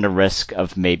almost run the risk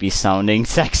of maybe sounding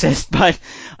sexist, but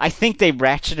I think they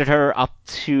ratcheted her up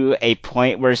to a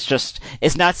point where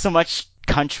it's not so much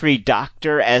country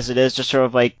doctor as it is just sort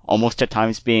of almost at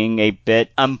times being a bit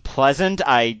unpleasant.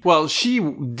 Well, she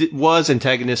was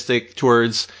antagonistic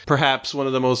towards perhaps one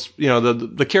of the most,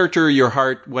 the character your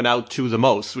heart went out to the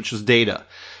most, which was Data.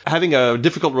 Having a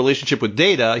difficult relationship with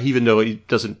Data, even though he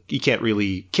can't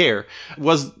really care,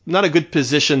 was not a good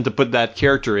position to put that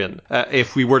character in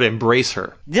if we were to embrace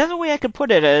her. The other way I could put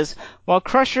it is, while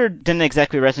Crusher didn't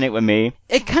exactly resonate with me,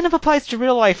 it kind of applies to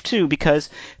real life too,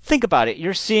 because think about it.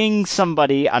 You're seeing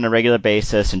somebody on a regular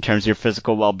basis in terms of your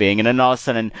physical well-being, and then all of a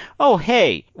sudden, oh,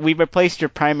 hey, we replaced your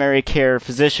primary care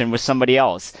physician with somebody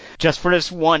else. Just for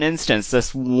this one instance,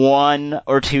 this 1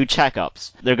 or 2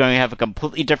 checkups. They're going to have a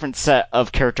completely different set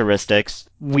of characteristics.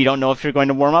 We don't know if you're going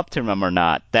to warm up to them or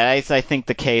not. That is, I think,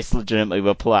 the case legitimately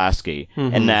with Pulaski,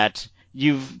 in that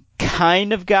you've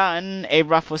kind of gotten a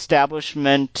rough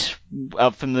establishment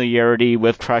of familiarity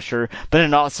with Crusher, but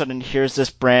then all of a sudden here's this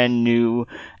brand new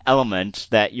element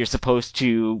that you're supposed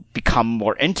to become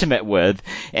more intimate with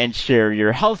and share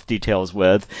your health details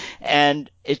with, and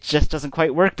it just doesn't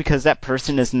quite work because that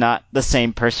person is not the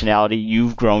same personality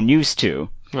you've grown used to.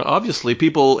 Well, obviously,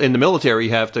 people in the military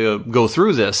have to go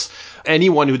through this.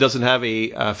 Anyone who doesn't have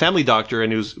a family doctor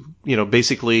and who's,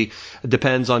 basically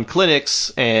depends on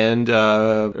clinics and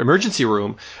emergency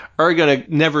room are going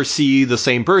to never see the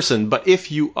same person. But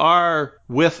if you are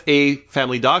with a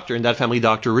family doctor and that family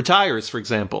doctor retires, for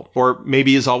example, or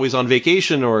maybe is always on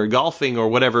vacation or golfing or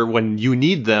whatever when you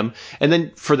need them, and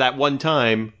then for that one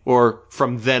time or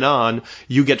from then on,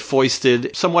 you get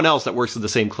foisted someone else that works at the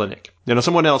same clinic,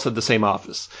 someone else at the same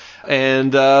office.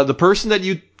 And the person that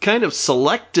you kind of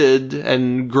selected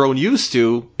and grown used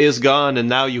to is gone, and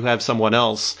now you have someone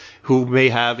else who may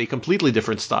have a completely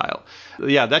different style.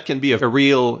 Yeah, that can be a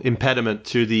real impediment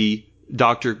to the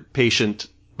doctor-patient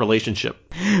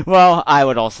relationship. Well, I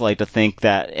would also like to think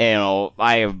that,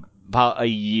 about a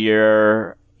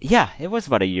year... Yeah, it was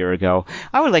about a year ago.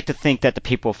 I would like to think that the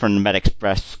people from the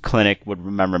MedExpress clinic would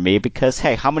remember me because,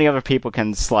 hey, how many other people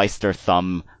can slice their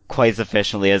thumb quite as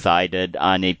efficiently as I did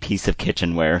on a piece of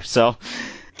kitchenware? So...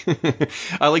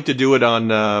 I like to do it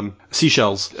on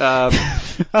seashells. Stuff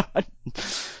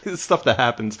that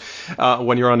happens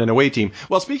when you're on an away team.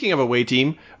 Well, speaking of away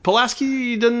team,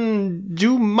 Pulaski didn't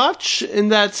do much in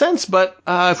that sense, but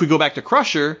if we go back to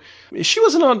Crusher, she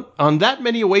wasn't on that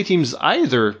many away teams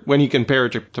either when you compare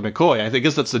it to McCoy. I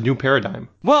guess that's the new paradigm.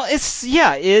 Well, it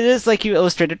is like you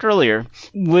illustrated earlier.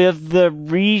 With the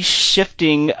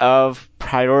reshifting of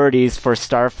priorities for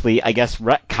Starfleet, I guess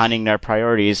retconning their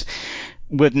priorities,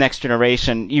 with Next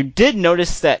Generation, you did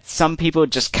notice that some people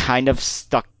just kind of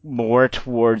stuck more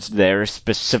towards their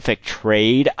specific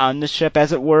trade on the ship,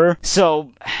 as it were.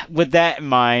 So, with that in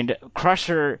mind,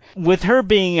 Crusher, with her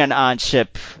being an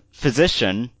on-ship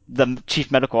physician, the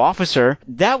chief medical officer,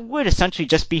 that would essentially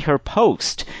just be her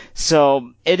post.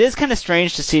 So, it is kind of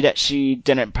strange to see that she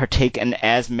didn't partake in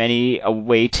as many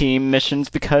away team missions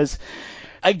because...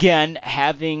 Again,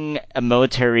 having a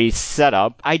military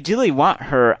setup, ideally want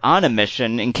her on a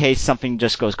mission in case something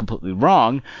just goes completely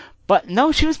wrong. But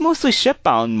no, she was mostly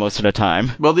shipbound most of the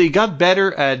time. Well, they got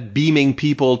better at beaming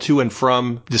people to and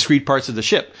from discrete parts of the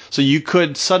ship. So you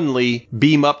could suddenly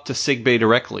beam up to sickbay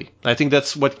directly. I think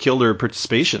that's what killed her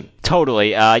participation.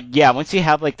 Totally. Once you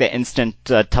have like the instant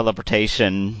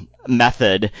teleportation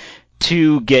method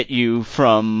to get you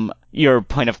from your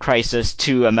point of crisis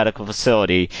to a medical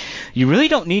facility, you really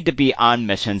don't need to be on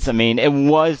missions. I mean, it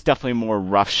was definitely more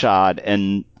roughshod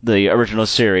in the original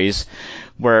series,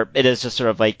 where it is just sort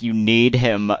of like you need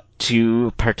him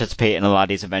to participate in a lot of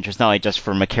these adventures, not only just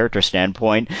from a character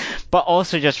standpoint, but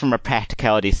also just from a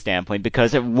practicality standpoint,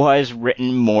 because it was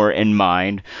written more in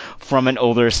mind from an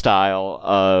older style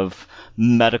of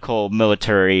medical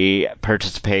military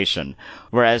participation.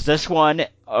 Whereas this one,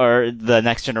 or the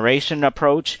Next Generation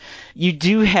approach, you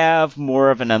do have more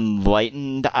of an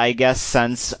enlightened, I guess,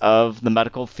 sense of the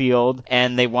medical field,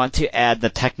 and they want to add the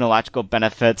technological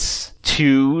benefits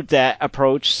to that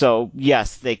approach. So,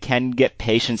 yes, they can get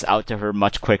patients out to her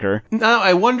much quicker. Now,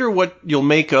 I wonder what you'll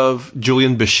make of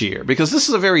Julian Bashir, because this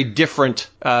is a very different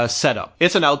setup.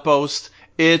 It's an outpost.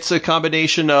 It's a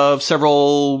combination of a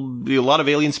lot of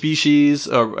alien species,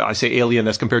 or I say alien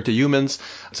as compared to humans.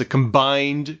 It's a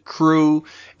combined crew.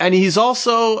 And he's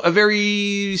also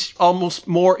almost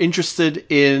more interested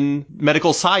in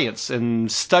medical science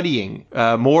and studying,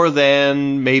 more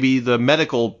than maybe the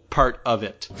medical part of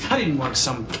it. I didn't want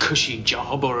some cushy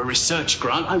job or a research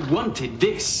grant. I wanted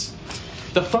this.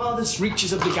 The farthest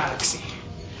reaches of the galaxy.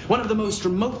 One of the most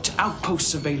remote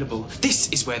outposts available. This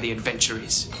is where the adventure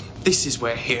is. This is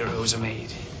where heroes are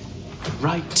made.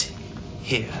 Right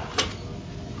here.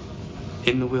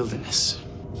 In the wilderness.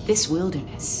 This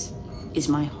wilderness is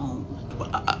my home.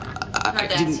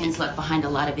 Cardassians left behind a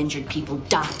lot of injured people.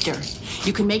 Doctor,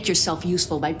 you can make yourself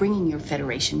useful by bringing your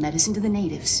Federation medicine to the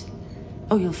natives.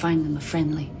 Oh, you'll find them a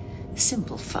friendly,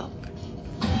 simple folk.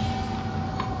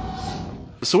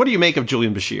 So what do you make of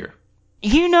Julian Bashir?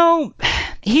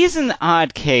 He's an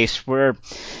odd case where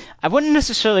I wouldn't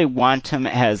necessarily want him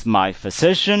as my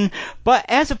physician, but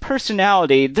as a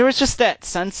personality, there was just that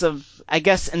sense of, I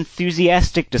guess,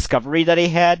 enthusiastic discovery that he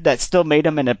had that still made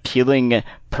him an appealing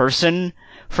person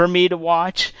for me to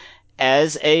watch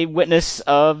as a witness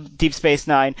of Deep Space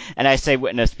Nine. And I say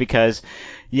witness because,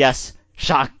 yes,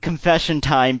 shock confession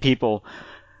time, people.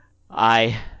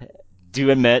 I do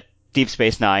admit Deep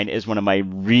Space Nine is one of my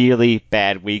really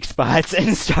bad weak spots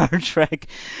in Star Trek.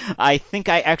 I think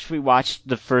I actually watched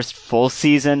the first full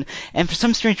season, and for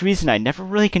some strange reason, I never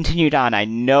really continued on. I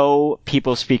know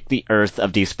people speak the earth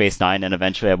of Deep Space Nine, and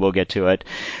eventually I will get to it,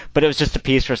 but it was just a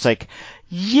piece where it's like,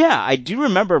 yeah, I do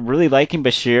remember really liking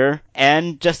Bashir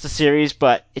and just the series,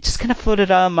 but it just kind of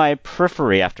floated on my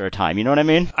periphery after a time. You know what I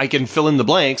mean? I can fill in the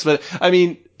blanks, but I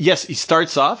mean, yes, he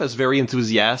starts off as very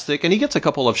enthusiastic, and he gets a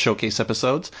couple of showcase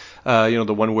episodes.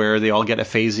 The one where they all get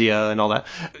aphasia and all that.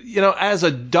 As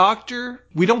a doctor,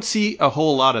 we don't see a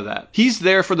whole lot of that. He's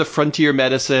there for the frontier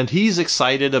medicine. He's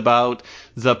excited about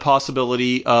the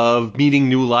possibility of meeting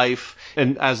new life.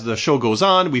 And as the show goes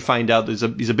on, we find out he's a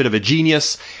bit of a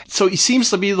genius. So he seems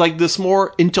to be like this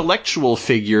more intellectual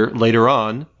figure later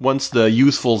on, once the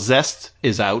youthful zest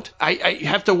is out. I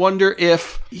have to wonder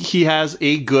if he has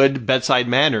a good bedside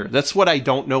manner. That's what I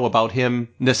don't know about him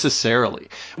necessarily.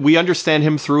 We understand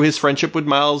him through his friendship with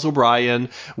Miles O'Brien.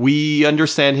 We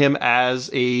understand him as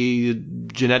a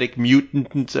genetic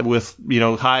mutant with,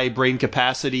 high brain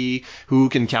capacity who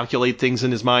can calculate things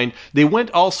in his mind. They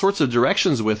went all sorts of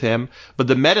directions with him, but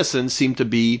the medicine seemed to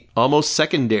be almost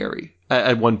secondary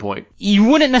at one point. You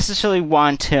wouldn't necessarily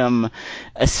want him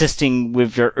assisting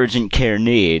with your urgent care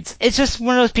needs. It's just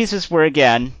one of those pieces where,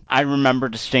 again, I remember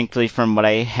distinctly from what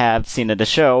I have seen of the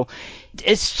show,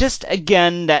 it's just,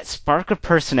 again, that spark of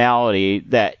personality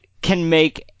that can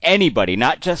make anybody,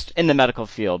 not just in the medical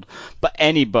field, but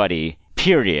anybody,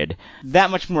 period,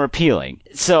 that much more appealing.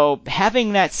 So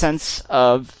having that sense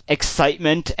of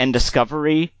excitement and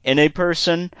discovery in a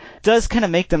person does kind of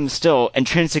make them still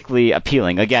intrinsically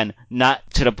appealing. Again, not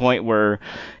to the point where,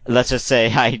 let's just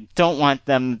say, I don't want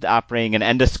them operating an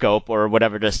endoscope or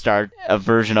whatever to start a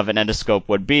version of an endoscope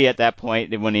would be at that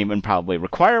point. They wouldn't even probably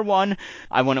require one.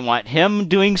 I wouldn't want him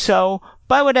doing so,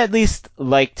 but I would at least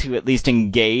like to at least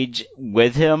engage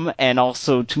with him and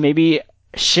also to maybe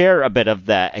share a bit of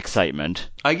that excitement.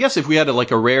 I guess if we had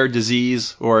a rare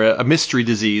disease or a mystery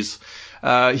disease,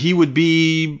 he would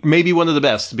be maybe one of the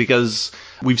best, because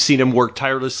we've seen him work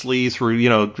tirelessly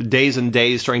through, days and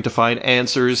days trying to find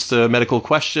answers to medical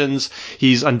questions.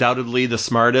 He's undoubtedly the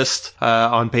smartest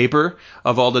on paper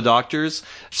of all the doctors.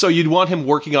 So you'd want him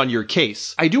working on your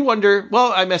case. I do wonder,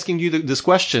 I'm asking you this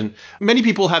question. Many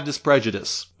people have this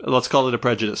prejudice. Let's call it a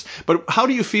prejudice. But how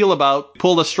do you feel about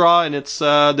pull the straw and it's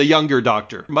the younger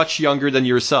doctor, much younger than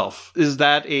yourself? Is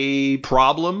that a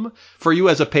problem for you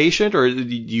as a patient, or do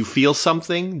you feel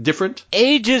something different?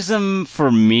 Ageism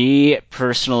for me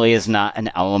personally is not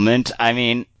an element. I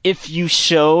mean, if you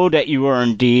show that you are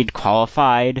indeed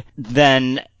qualified,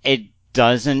 then it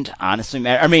doesn't honestly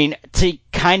matter. I mean, to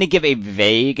kind of give a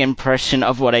vague impression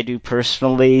of what I do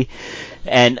personally,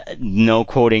 and no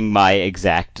quoting my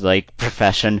exact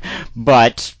profession,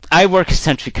 but I work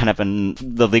essentially kind of in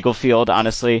the legal field,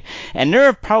 honestly, and there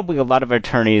are probably a lot of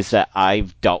attorneys that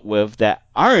I've dealt with that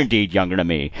are indeed younger than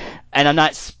me, and I'm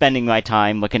not spending my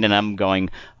time looking at them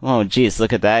going, oh geez,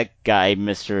 look at that guy,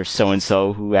 Mr.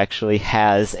 So-and-so, who actually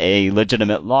has a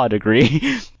legitimate law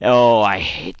degree. Oh, I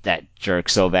hate that jerk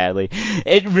so badly.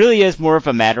 It really is more of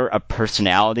a matter of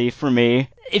personality for me.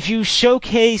 If you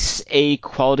showcase a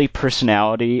quality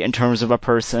personality in terms of a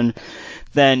person,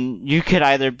 then you could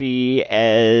either be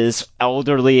as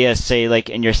elderly as, say,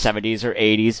 in your 70s or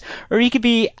 80s, or you could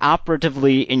be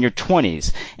operatively in your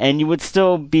 20s, and you would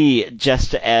still be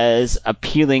just as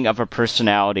appealing of a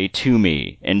personality to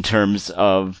me in terms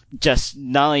of just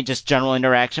not only just general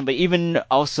interaction, but even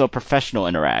also professional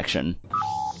interaction.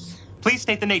 Please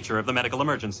state the nature of the medical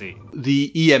emergency.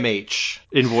 The EMH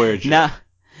in Voyager.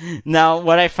 Now,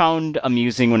 what I found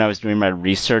amusing when I was doing my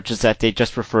research is that they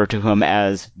just refer to him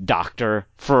as Doctor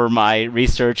for my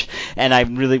research, and I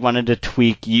really wanted to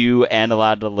tweak you and a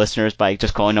lot of the listeners by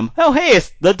just calling him, oh, hey,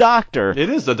 it's the Doctor. It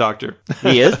is the Doctor.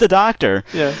 He is the Doctor.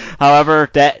 Yeah. However,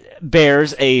 that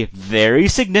bears a very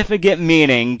significant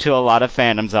meaning to a lot of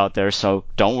fandoms out there, so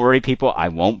don't worry, people, I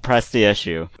won't press the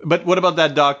issue. But what about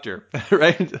that doctor,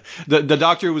 right? The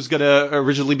doctor was going to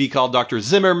originally be called Dr.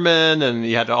 Zimmerman, and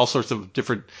he had all sorts of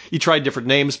he tried different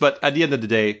names, but at the end of the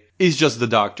day, he's just the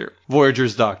Doctor,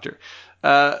 Voyager's Doctor.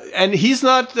 And he's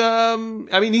not,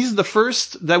 he's the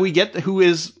first that we get he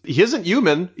isn't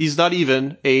human. He's not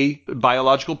even a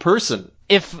biological person.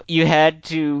 If you had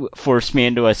to force me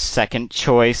into a second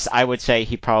choice, I would say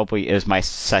he probably is my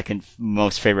second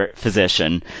most favorite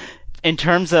physician. In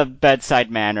terms of bedside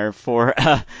manner, for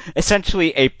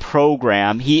essentially a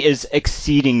program, he is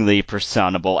exceedingly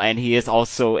personable, and he is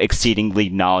also exceedingly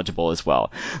knowledgeable as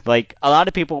well. Like, a lot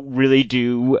of people really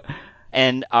do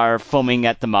and are foaming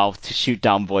at the mouth to shoot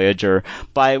down Voyager,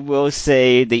 but I will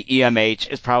say the EMH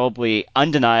is probably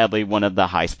undeniably one of the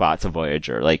high spots of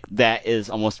Voyager. Like, that is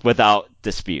almost without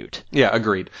dispute. Yeah,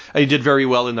 agreed. He did very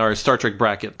well in our Star Trek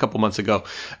bracket a couple months ago.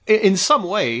 In some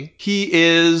way, he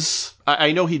is...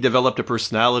 I know he developed a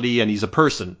personality and he's a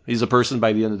person. He's a person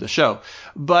by the end of the show.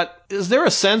 But is there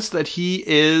a sense that he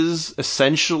is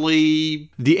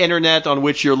essentially the internet on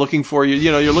which you're looking for,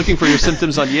 you're looking for your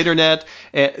symptoms on the internet?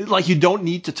 Like, you don't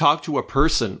need to talk to a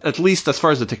person, at least as far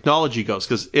as the technology goes.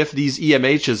 Because if these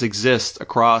EMHs exist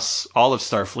across all of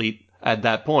Starfleet at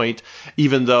that point,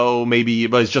 even though maybe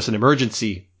it's just an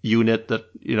emergency unit that,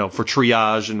 for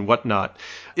triage and whatnot.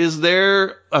 Is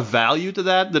there a value to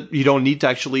that you don't need to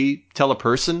actually tell a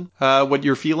person what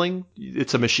you're feeling?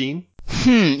 It's a machine?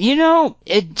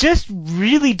 It just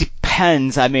really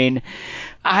depends. I mean,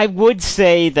 I would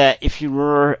say that if you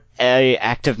were a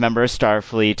active member of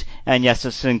Starfleet, and yes,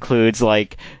 this includes,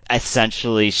 like,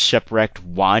 essentially shipwrecked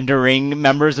wandering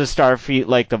members of Starfleet,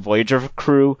 like the Voyager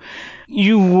crew,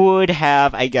 you would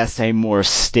have, I guess, a more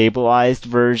stabilized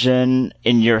version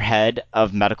in your head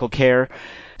of medical care.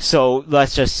 So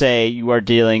let's just say you are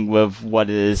dealing with what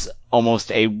is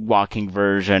almost a walking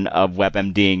version of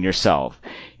WebMDing yourself.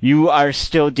 You are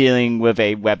still dealing with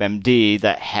a WebMD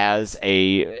that has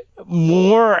a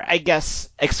more, I guess,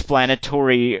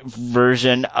 explanatory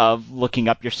version of looking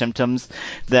up your symptoms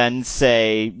than,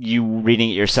 say, you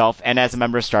reading it yourself. And as a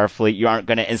member of Starfleet, you aren't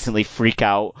going to instantly freak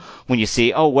out when you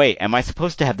see, oh, wait, am I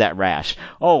supposed to have that rash?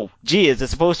 Oh, gee, is it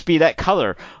supposed to be that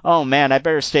color? Oh, man, I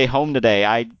better stay home today.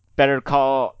 I better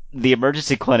call the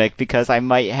emergency clinic because I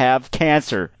might have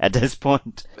cancer at this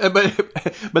point.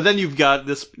 But then you've got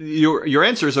this, your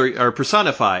answers are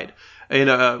personified. And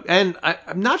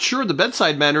I'm not sure the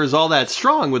bedside manner is all that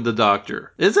strong with the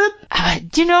Doctor. Is it?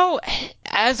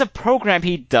 As a program,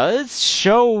 he does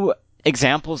show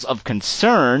examples of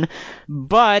concern,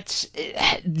 but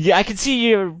I can see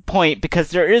your point because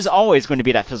there is always going to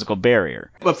be that physical barrier.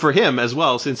 But for him as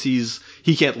well, since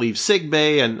he can't leave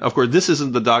sickbay, and of course this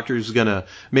isn't the Doctor who's going to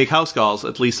make house calls,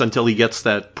 at least until he gets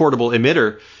that portable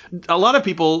emitter. A lot of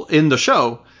people in the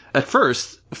show at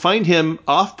first find him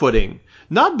off-putting.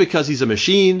 Not because he's a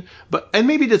machine, and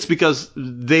maybe that's because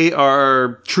they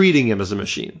are treating him as a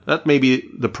machine. That may be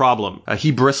the problem.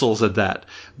 He bristles at that.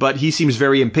 But he seems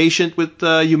very impatient with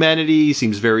humanity. He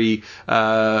seems very,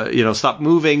 stop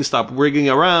moving, stop wiggling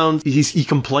around. He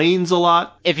complains a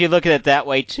lot. If you look at it that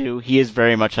way, too, he is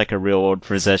very much like a real-world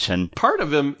physician. Part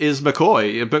of him is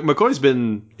McCoy.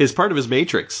 McCoy's is part of his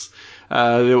matrix.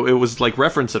 It was like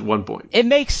referenced at one point. It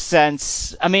makes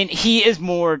sense. I mean, he is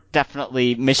more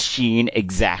definitely machine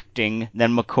exacting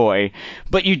than McCoy,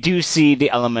 but you do see the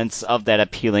elements of that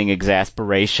appealing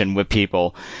exasperation with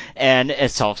people, and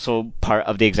it's also part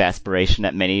of the exasperation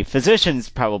that many physicians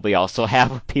probably also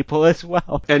have with people as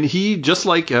well. And he, just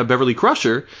like Beverly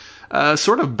Crusher,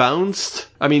 sort of bounced.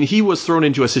 I mean, he was thrown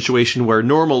into a situation where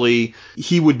normally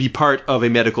he would be part of a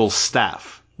medical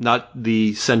staff. Not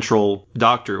the central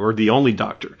doctor or the only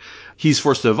doctor. He's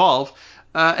forced to evolve.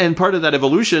 And part of that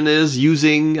evolution is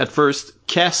using, at first,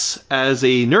 Kes as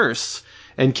a nurse.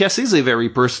 And Kes is a very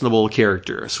personable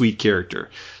character, a sweet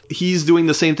character. He's doing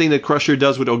the same thing that Crusher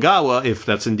does with Ogawa, if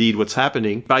that's indeed what's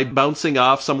happening, by bouncing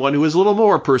off someone who is a little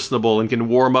more personable and can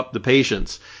warm up the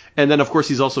patients. And then, of course,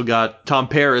 he's also got Tom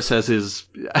Paris as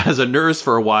a nurse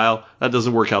for a while. That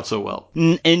doesn't work out so well.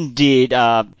 Indeed.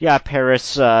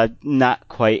 Paris, not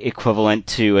quite equivalent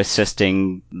to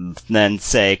assisting than,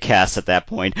 say, Cass at that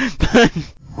point.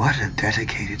 What a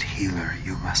dedicated healer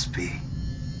you must be.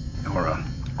 You're a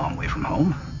long way from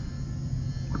home.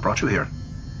 What brought you here?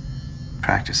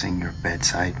 Practicing your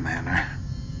bedside manner.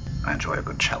 I enjoy a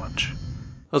good challenge.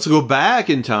 Let's go back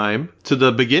in time to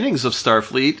the beginnings of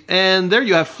Starfleet, and there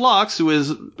you have Phlox, who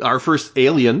is our first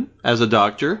alien as a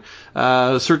doctor,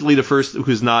 certainly the first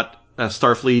who's not a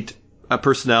Starfleet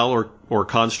personnel or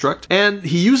construct, and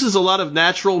he uses a lot of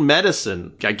natural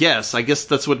medicine, I guess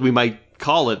that's what we might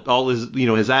call it. All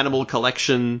his animal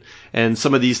collection, and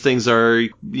some of these things are,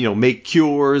 make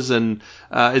cures, and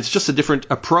it's just a different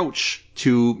approach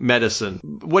to medicine.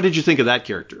 What did you think of that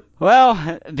character?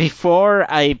 Well, before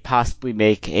I possibly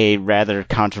make a rather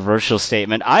controversial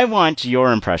statement, I want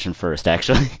your impression first,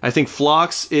 actually. I think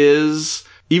Phlox is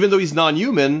even though he's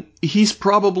non-human, he's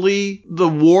probably the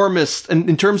warmest, and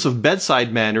in terms of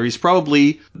bedside manner, he's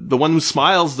probably the one who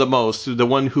smiles the most, the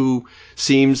one who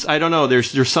seems, I don't know,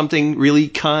 there's something really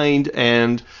kind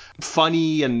and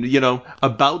funny and,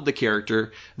 about the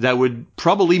character that would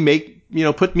probably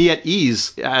put me at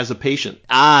ease as a patient.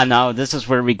 No, this is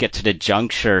where we get to the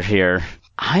juncture here.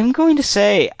 I'm going to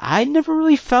say I never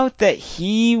really felt that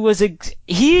he was,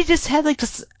 he just had like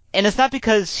this, and it's not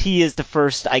because he is the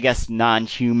first, I guess,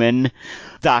 non-human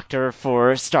doctor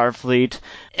for Starfleet.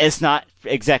 It's not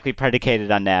exactly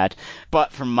predicated on that.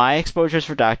 But from my exposures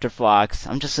for Dr. Phlox,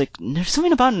 I'm just like, there's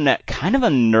something about him that kind of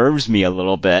unnerves me a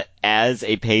little bit as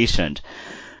a patient.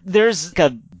 There's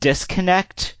a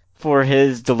disconnect for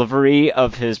his delivery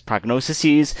of his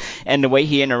prognoses and the way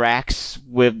he interacts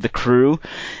with the crew.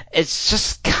 It's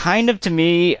just kind of, to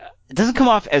me, it doesn't come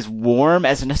off as warm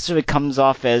as it necessarily comes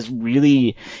off as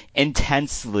really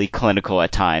intensely clinical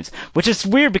at times, which is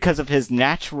weird because of his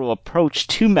natural approach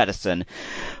to medicine.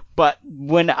 But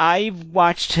when I've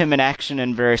watched him in action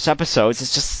in various episodes,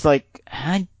 it's just like,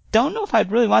 I don't know if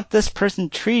I'd really want this person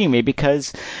treating me,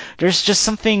 because there's just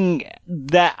something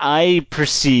that I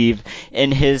perceive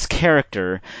in his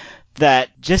character that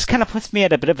just kind of puts me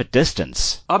at a bit of a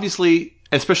distance. Obviously,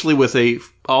 especially with a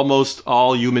almost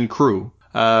all human crew,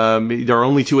 there are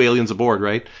only 2 aliens aboard,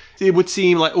 right? It would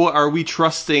seem like, well, are we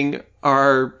trusting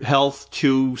our health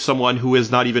to someone who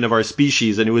is not even of our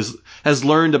species and who has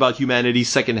learned about humanity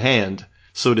secondhand,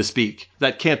 so to speak?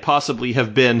 That can't possibly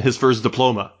have been his first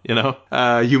diploma,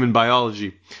 human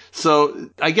biology. So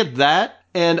I get that.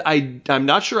 And I'm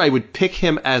not sure I would pick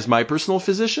him as my personal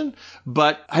physician,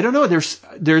 but I don't know.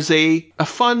 There's a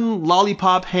fun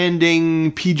lollipop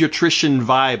handing pediatrician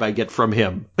vibe I get from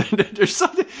him. There's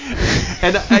something,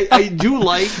 and I do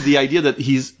like the idea that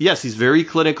he's very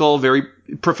clinical, very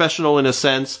professional in a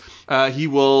sense. He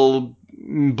will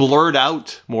blurt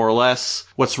out more or less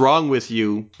what's wrong with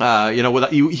you.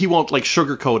 Without he won't like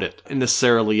sugarcoat it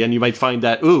necessarily, and you might find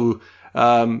that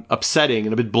upsetting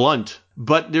and a bit blunt.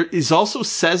 But there is also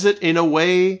says it in a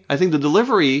way, I think the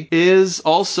delivery is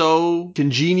also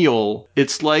congenial.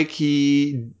 It's like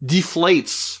he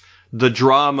deflates the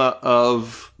drama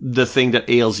of the thing that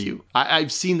ails you.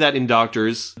 I've seen that in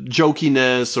doctors,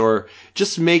 jokiness or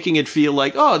just making it feel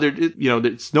like,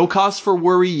 there's no cause for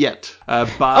worry yet,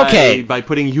 by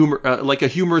putting humor, like a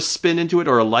humorous spin into it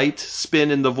or a light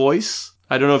spin in the voice.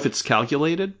 I don't know if it's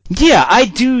calculated. Yeah, I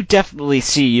do definitely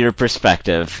see your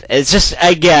perspective. It's just,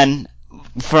 again,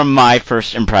 from my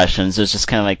first impressions, it's just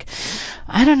kind of like,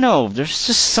 I don't know, there's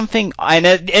just something, and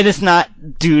it is not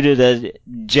due to the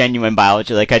genuine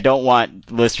biology. Like, I don't want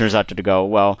listeners out there to go,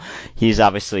 well, he's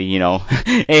obviously, a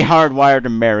hardwired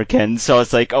American, so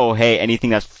it's like, oh, hey,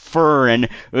 anything that's foreign,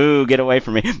 ooh, get away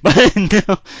from me. But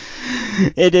no,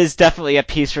 it is definitely a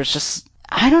piece where it's just,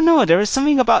 I don't know, there was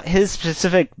something about his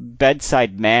specific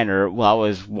bedside manner while I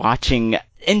was watching,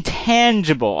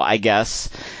 intangible, I guess,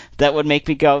 that would make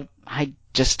me go, I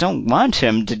just don't want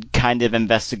him to kind of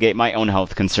investigate my own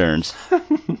health concerns.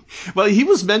 Well, he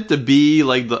was meant to be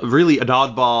like really an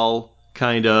oddball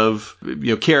kind of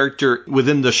character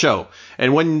within the show.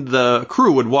 And when the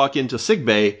crew would walk into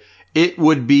sickbay, it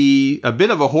would be a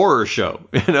bit of a horror show,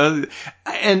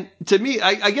 And to me,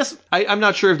 I guess I'm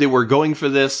not sure if they were going for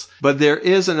this, but there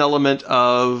is an element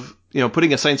of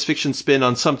putting a science fiction spin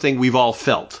on something we've all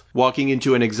felt. Walking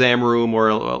into an exam room or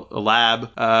a lab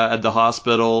at the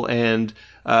hospital, and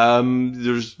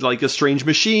there's like a strange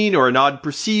machine or an odd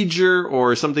procedure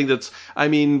or something that's,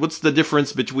 what's the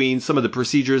difference between some of the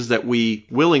procedures that we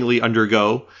willingly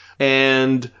undergo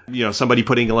and, somebody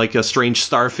putting like a strange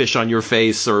starfish on your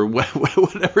face or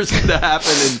whatever's going to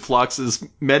happen in Phlox's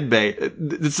medbay?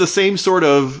 It's the same sort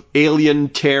of alien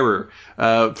terror.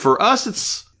 For us,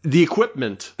 it's the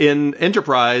equipment in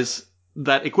Enterprise.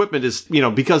 That equipment is,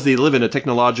 because they live in a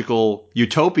technological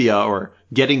utopia or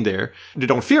getting there, they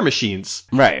don't fear machines.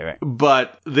 Right.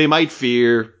 But they might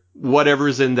fear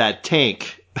whatever's in that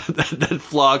tank that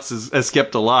Phlox has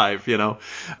kept alive,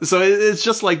 So it's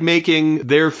just like making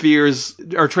their fears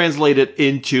are translated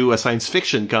into a science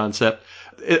fiction concept.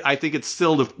 I think it's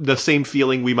still the same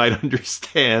feeling we might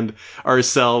understand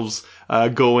ourselves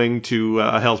going to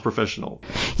a health professional.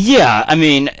 Yeah,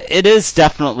 it is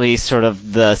definitely sort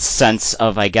of the sense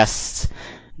of, I guess,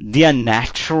 the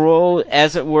unnatural,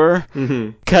 as it were.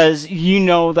 Because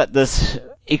that this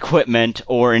equipment,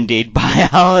 or indeed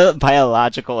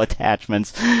biological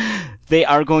attachments, they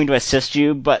are going to assist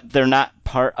you, but they're not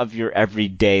part of your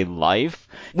everyday life.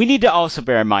 We need to also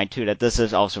bear in mind, too, that this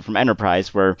is also from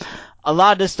Enterprise, where a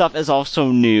lot of this stuff is also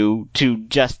new to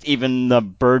just even the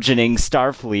burgeoning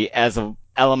Starfleet as a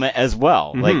element as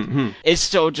well. It's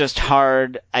still just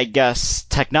hard, I guess,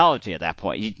 technology at that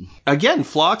point. Again,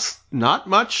 Phlox, not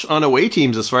much on away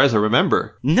teams as far as I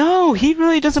remember. No, he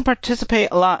really doesn't participate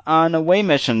a lot on away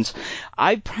missions.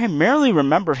 I primarily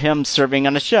remember him serving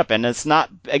on a ship, and it's not,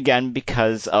 again,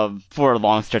 because of, for a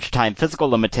long stretch of time, physical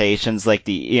limitations like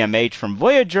the EMH from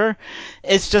Voyager.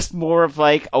 It's just more of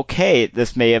like, okay,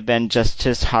 this may have been just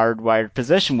his hardwired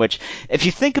position, which, if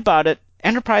you think about it,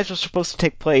 Enterprise was supposed to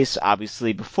take place,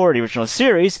 obviously, before the original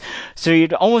series, so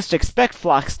you'd almost expect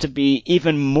Phlox to be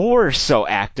even more so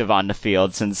active on the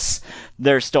field, since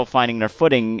they're still finding their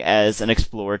footing as an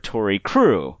exploratory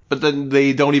crew. But then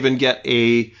they don't even get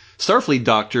a Starfleet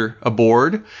doctor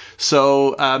aboard,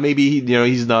 so maybe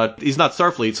he's not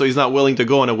Starfleet, so he's not willing to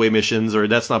go on away missions, or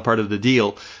that's not part of the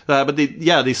deal. But they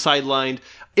sidelined.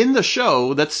 In the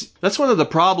show, that's one of the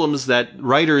problems that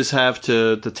writers have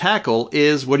to tackle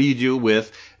is what do you do with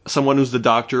someone who's the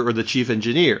doctor or the chief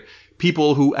engineer?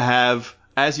 People who have,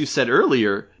 as you said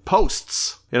earlier,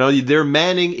 posts. They're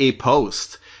manning a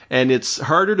post. And it's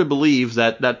harder to believe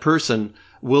that that person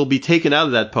will be taken out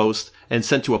of that post and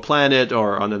sent to a planet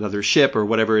or on another ship or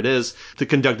whatever it is to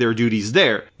conduct their duties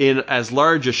there. In as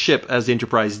large a ship as the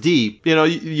Enterprise D,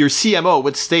 your CMO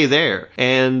would stay there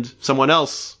and someone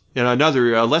else,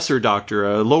 a lesser doctor,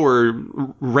 a lower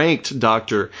ranked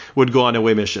doctor would go on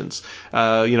away missions.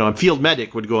 A field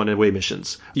medic would go on away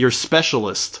missions. Your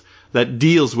specialist that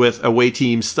deals with away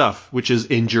team stuff, which is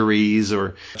injuries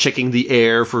or checking the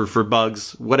air for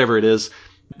bugs, whatever it is,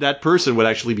 that person would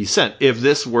actually be sent. If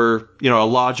this were, a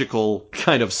logical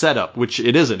kind of setup, which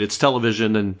it isn't. It's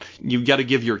television and you got to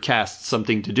give your cast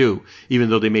something to do, even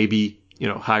though they may be,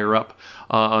 higher up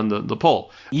on the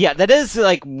pole. Yeah, that is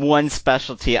like one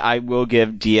specialty I will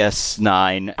give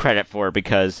DS9 credit for,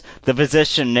 because the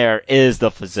physician there is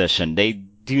the physician. They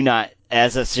do not,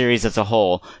 as a series as a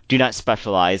whole, do not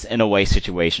specialize in away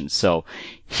situations. So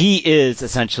he is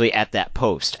essentially at that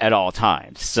post at all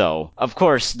times. So, of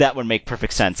course, that would make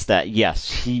perfect sense that,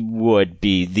 yes, he would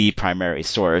be the primary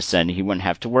source and he wouldn't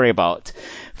have to worry about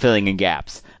filling in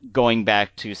gaps. Going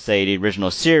back to, say, the original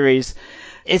series,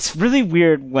 it's really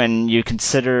weird when you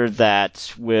consider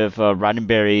that with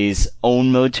Roddenberry's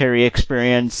own military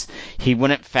experience, he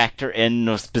wouldn't factor in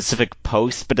no specific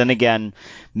posts, but then again,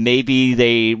 maybe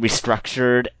they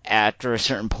restructured after a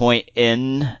certain point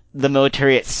in the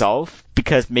military itself,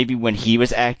 because maybe when he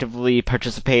was actively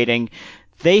participating,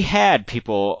 they had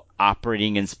people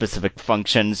operating in specific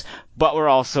functions, but were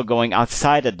also going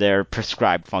outside of their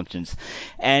prescribed functions.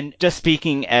 And just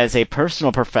speaking as a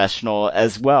personal professional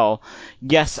as well,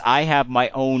 yes, I have my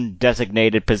own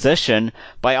designated position,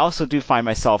 but I also do find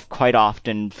myself quite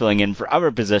often filling in for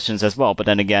other positions as well. But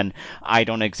then again, I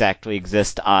don't exactly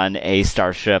exist on a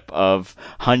starship of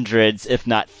hundreds, if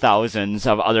not thousands,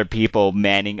 of other people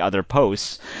manning other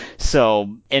posts.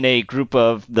 So in a group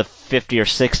of the 50 or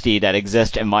 60 that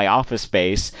exist in my office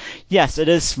space, yes, it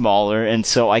is smaller, and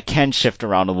so I can shift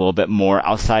around a little bit more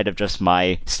outside of just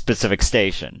my specific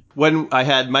station. When I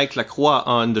had Mike Lacroix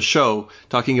on the show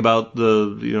talking about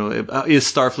is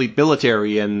Starfleet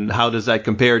military and how does that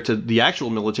compare to the actual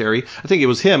military, I think it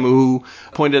was him who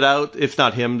pointed out, if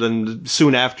not him, then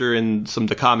soon after in some of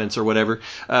the comments or whatever,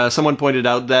 someone pointed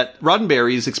out that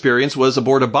Roddenberry's experience was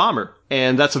aboard a bomber.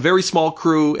 And that's a very small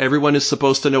crew. Everyone is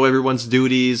supposed to know everyone's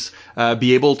duties,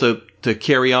 be able to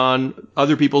carry on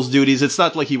other people's duties. It's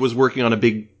not like he was working on a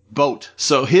big boat.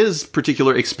 So his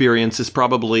particular experience is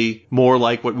probably more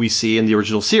like what we see in the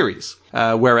original series.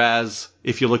 Whereas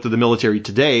if you looked at the military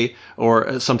today,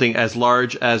 or something as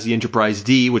large as the Enterprise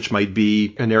D, which might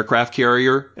be an aircraft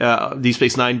carrier, Deep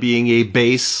Space Nine being a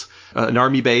base, an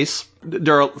army base,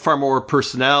 there are far more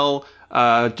personnel.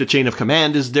 The chain of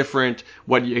command is different,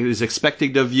 what is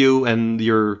expected of you and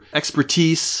your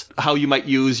expertise, how you might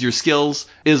use your skills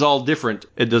is all different.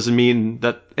 It doesn't mean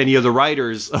that any of the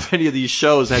writers of any of these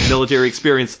shows had military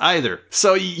experience either.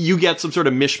 So you get some sort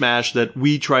of mishmash that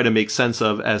we try to make sense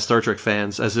of as Star Trek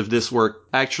fans, as if this were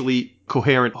actually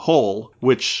coherent whole,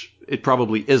 which it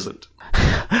probably isn't.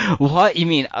 What? You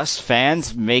mean us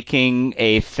fans making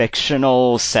a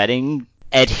fictional setting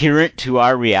adherent to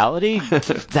our reality?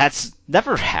 That's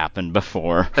never happened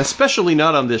before. Especially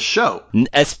not on this show.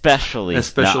 Especially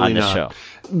not on this show.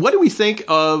 What do we think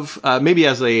of, maybe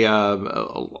as a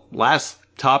last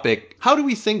topic, how do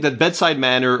we think that bedside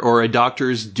manner or a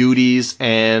doctor's duties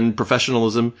and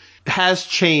professionalism has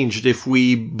changed if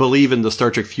we believe in the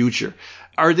Star Trek future?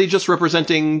 Are they just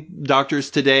representing doctors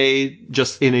today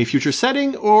just in a future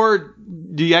setting, or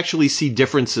do you actually see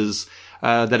differences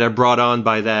that are brought on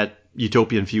by that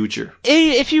utopian future.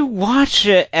 If you watch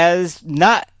it as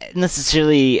not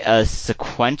necessarily a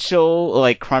sequential,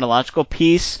 like chronological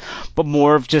piece, but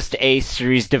more of just a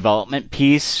series development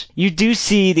piece, you do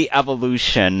see the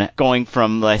evolution going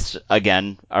from,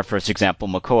 again, our first example,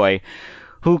 McCoy,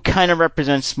 who kind of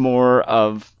represents more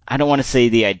of, I don't want to say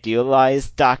the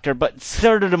idealized doctor, but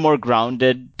sort of the more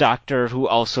grounded doctor who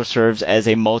also serves as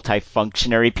a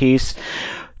multifunctionary piece,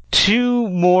 to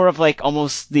more of like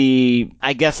almost the,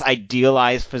 I guess,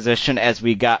 idealized physician as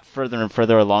we got further and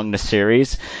further along the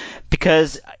series.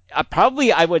 Because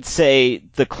probably I would say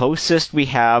the closest we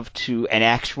have to an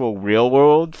actual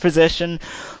real-world physician,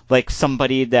 like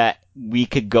somebody that we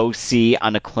could go see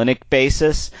on a clinic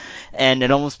basis, and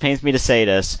it almost pains me to say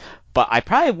this, but I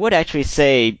probably would actually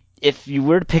say if you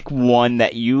were to pick one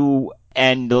that you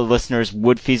and the listeners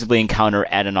would feasibly encounter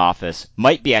at an office,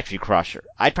 might be actually Crusher.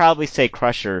 I'd probably say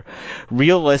Crusher,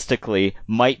 realistically,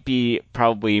 might be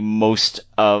probably most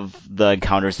of the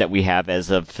encounters that we have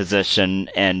as a physician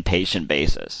and patient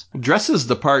basis. Dresses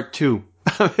the part, too.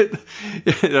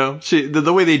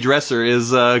 The way they dress her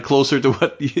is closer to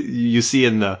what you see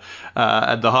in the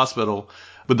at the hospital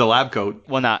with the lab coat.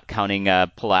 Well, not counting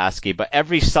Pulaski, but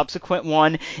every subsequent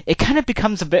one, it kind of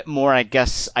becomes a bit more, I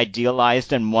guess,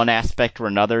 idealized in one aspect or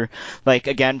another. Like,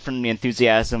 again, from the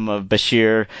enthusiasm of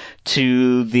Bashir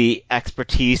to the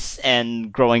expertise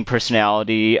and growing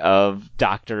personality of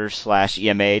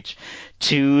Doctor/EMH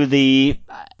to the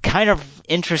kind of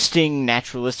interesting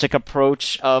naturalistic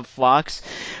approach of Phlox.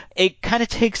 It kind of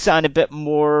takes on a bit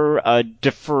more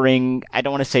differing, I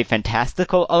don't want to say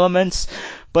fantastical elements,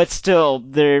 but still,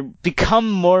 they become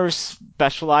more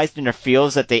specialized in their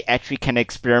fields that they actually can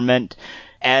experiment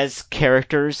as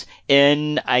characters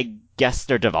in, I guess,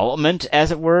 their development,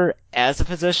 as it were, as a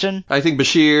physician. I think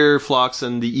Bashir, Phlox,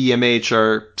 and the EMH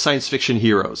are science fiction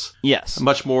heroes. Yes.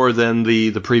 Much more than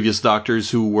the previous doctors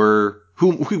who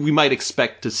we might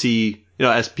expect to see,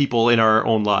 as people in our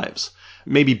own lives.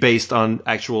 Maybe based on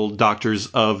actual doctors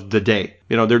of the day.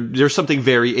 There's something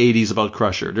very 80s about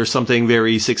Crusher. There's something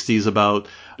very 60s about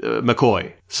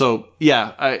McCoy. So,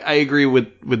 yeah, I agree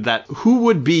with that. Who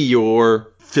would be your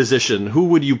physician?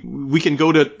 We can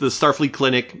go to the Starfleet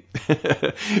clinic,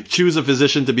 choose a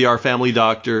physician to be our family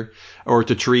doctor or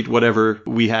to treat whatever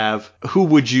we have. Who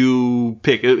would you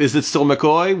pick? Is it still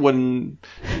McCoy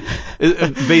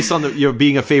based on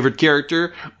being a favorite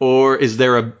character, or is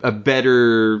there a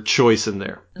better choice in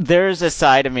there? There's a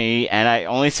side of me, and I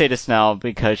only say this now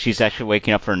because she's actually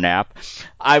waking up for a nap.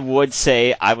 I would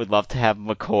say I would love to have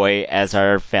McCoy as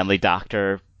our family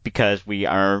doctor because we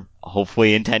are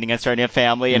hopefully intending on starting a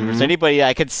family, and if there's anybody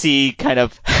I could see kind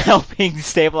of helping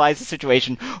stabilize the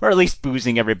situation, or at least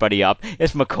boozing everybody up,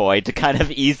 is McCoy to kind of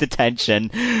ease the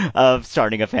tension of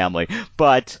starting a family.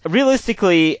 But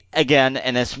realistically, again,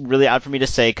 and it's really odd for me to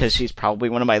say because she's probably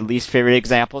one of my least favorite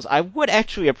examples, I would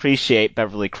actually appreciate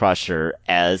Beverly Crusher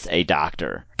as a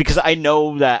doctor. Because I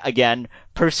know that, again,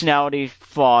 personality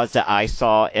flaws that I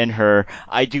saw in her,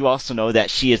 I do also know that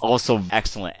she is also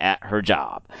excellent at her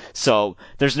job. So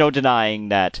there's no denying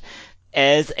that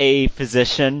as a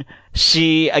physician,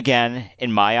 she, again,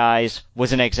 in my eyes,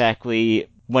 wasn't exactly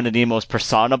one of the most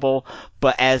personable,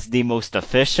 but as the most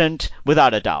efficient,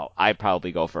 without a doubt, I'd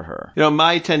probably go for her.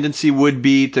 My tendency would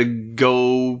be to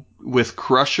go with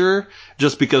Crusher,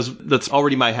 just because that's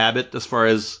already my habit as far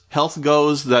as health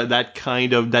goes, that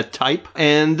type.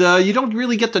 And you don't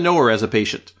really get to know her as a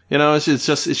patient. It's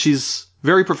just, she's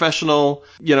very professional.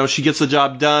 She gets the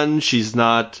job done. She's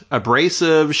not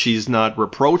abrasive. She's not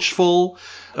reproachful.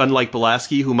 Unlike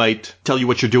Pulaski, who might tell you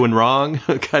what you're doing wrong,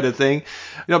 kind of thing.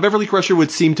 Beverly Crusher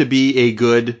would seem to be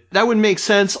that would make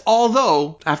sense.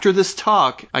 Although, after this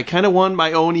talk, I kind of want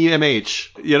my own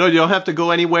EMH. You don't have to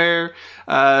go anywhere.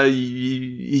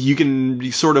 You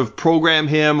can sort of program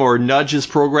him or nudge his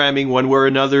programming one way or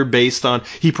another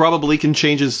he probably can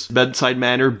change his bedside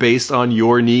manner based on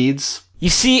your needs. You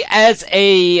see, as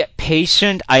a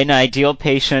patient, an ideal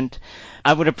patient,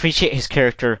 I would appreciate his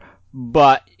character,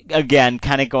 but again,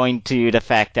 kind of going to the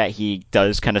fact that he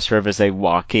does kind of serve as a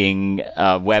walking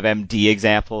WebMD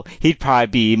example, he'd probably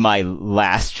be my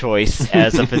last choice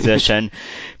as a physician.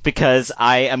 Because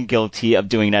I am guilty of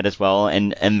doing that as well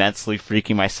and immensely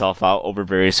freaking myself out over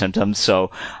various symptoms. So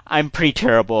I'm pretty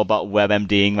terrible about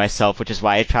WebMDing myself, which is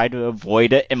why I try to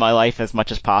avoid it in my life as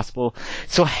much as possible.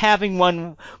 So having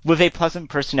one with a pleasant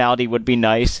personality would be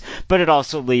nice, but it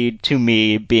also lead to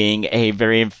me being a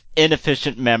very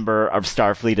inefficient member of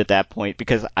Starfleet at that point,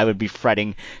 because I would be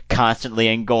fretting constantly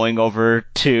and going over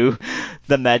to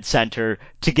the med center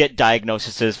to get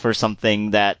diagnoses for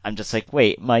something that I'm just like,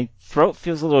 wait, my throat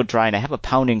feels a little dry and I have a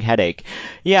pounding headache.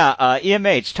 Yeah,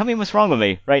 EMH, tell me what's wrong with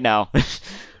me right now.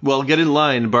 Well, get in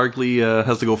line. Barkley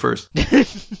has to go first.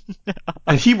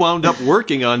 And he wound up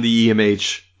working on the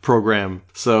EMH program.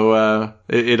 So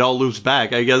it all loops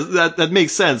back. I guess that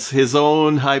makes sense. His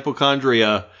own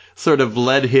hypochondria sort of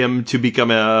led him to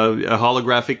become a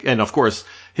holographic, and of course,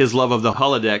 his love of the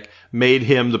holodeck made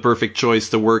him the perfect choice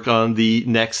to work on the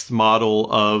next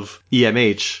model of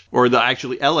EMH, or the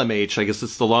actually LMH. I guess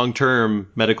it's the long-term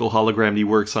medical hologram he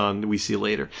works on that we see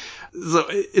later. So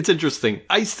it's interesting.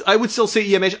 I would still say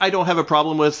EMH. I don't have a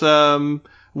problem with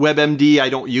WebMD. I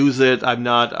don't use it. I'm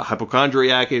not a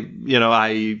hypochondriac.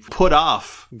 I put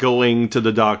off going to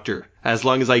the doctor as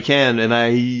long as I can, and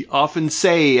I often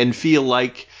say and feel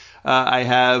like I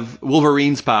have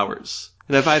Wolverine's powers.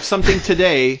 And if I have something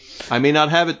today, I may not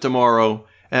have it tomorrow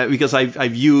because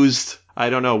I've used,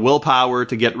 willpower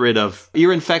to get rid of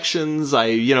ear infections.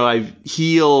 I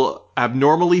heal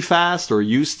abnormally fast, or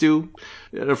used to,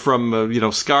 from,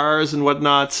 scars and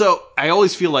whatnot. So I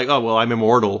always feel like, I'm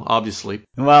immortal, obviously.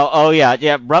 Well,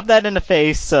 yeah, rub that in the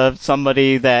face of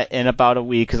somebody that in about a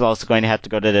week is also going to have to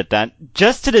go to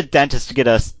the dentist to get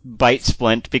a bite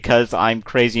splint because I'm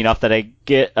crazy enough that I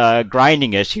get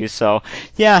grinding issues. So,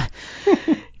 yeah.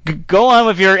 Go on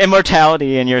with your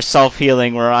immortality and your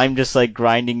self-healing, where I'm just like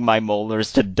grinding my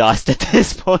molars to dust at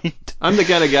this point. I'm the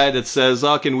kind of guy that says,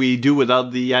 can we do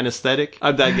without the anesthetic?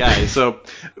 I'm that guy. So,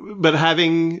 but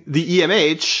having the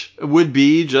EMH would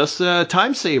be just a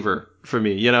time saver for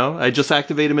me, I just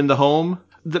activate him in the home.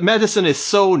 The medicine is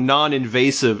so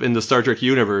non-invasive in the Star Trek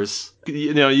universe.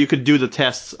 You could do the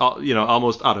tests,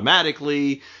 almost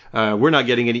automatically. We're not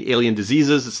getting any alien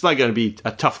diseases. It's not going to be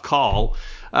a tough call.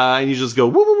 And you just go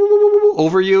woo, woo, woo, woo, woo,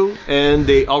 over you, and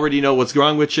they already know what's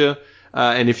wrong with you.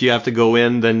 And if you have to go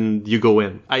in, then you go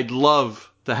in. I'd love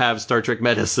to have Star Trek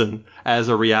medicine as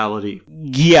a reality.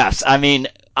 Yes, I mean,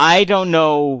 I don't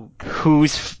know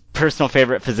whose personal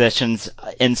favorite physicians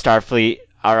in Starfleet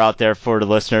are out there for the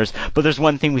listeners, but there's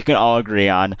one thing we can all agree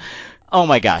on. Oh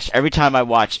my gosh, every time I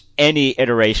watch any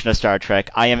iteration of Star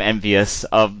Trek, I am envious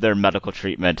of their medical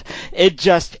treatment. It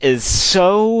just is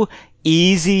so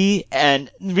easy, and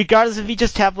regardless if you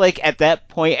just have, at that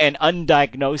point, an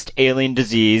undiagnosed alien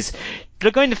disease,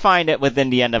 they're going to find it within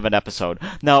the end of an episode.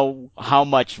 Now, how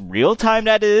much real time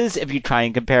that is, if you try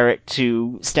and compare it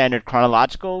to standard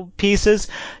chronological pieces,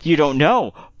 you don't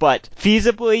know. But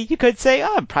feasibly, you could say,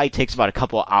 it probably takes about a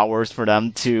couple of hours for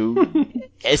them to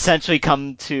essentially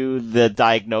come to the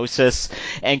diagnosis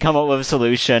and come up with a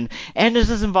solution. And this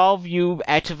doesn't involve you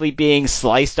actively being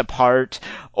sliced apart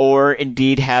or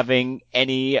indeed having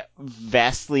any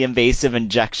vastly invasive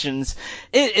injections.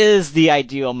 It is the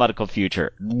ideal medical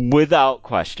future, without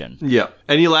question. Yeah.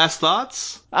 Any last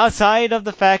thoughts? Outside of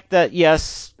the fact that,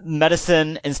 yes,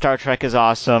 medicine in Star Trek is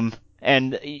awesome,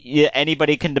 and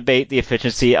anybody can debate the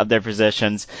efficiency of their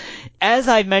physicians. As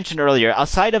I mentioned earlier,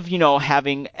 outside of,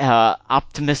 having an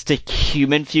optimistic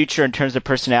human future in terms of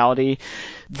personality,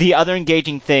 the other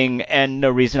engaging thing, and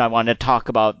the reason I wanted to talk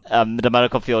about the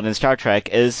medical field in Star Trek,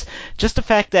 is just the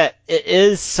fact that it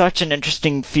is such an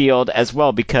interesting field as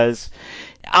well, because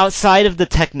outside of the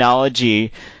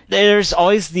technology, there's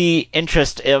always the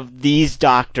interest of these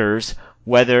doctors,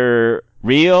 whether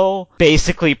real,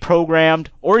 basically programmed,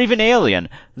 or even alien.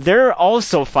 They're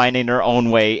also finding their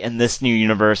own way in this new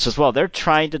universe as well. They're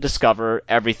trying to discover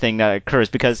everything that occurs,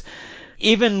 because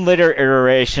even later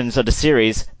iterations of the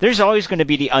series, there's always going to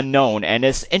be the unknown, and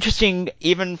it's interesting,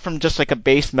 even from just a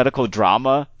base medical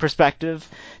drama perspective,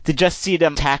 to just see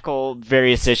them tackle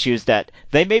various issues that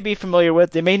they may be familiar with,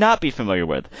 they may not be familiar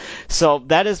with. So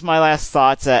that is my last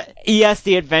thoughts. Yes,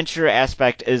 the adventure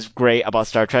aspect is great about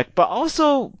Star Trek, but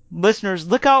also, listeners,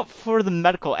 look out for the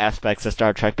medical aspects of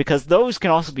Star Trek, because those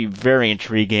can also be very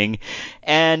intriguing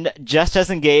and just as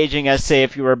engaging as, say,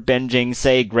 if you were binging,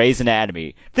 say, Grey's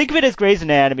Anatomy. Think of it as Grey's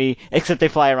Anatomy, except they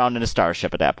fly around in a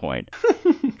starship at that point.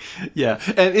 Yeah,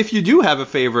 and if you do have a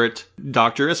favorite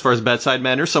doctor as far as bedside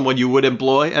manner, someone you would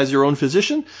employ as your own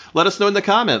physician, let us know in the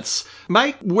comments.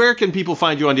 Mike, where can people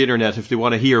find you on the internet if they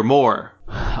want to hear more?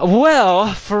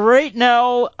 Well, for right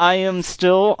now, I am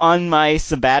still on my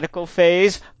sabbatical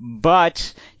phase,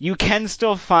 but you can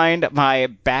still find my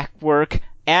back work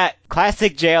at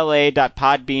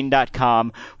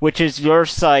classicjla.podbean.com, which is your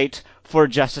site for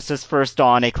Justice's First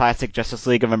Dawn, a classic Justice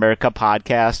League of America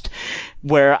podcast,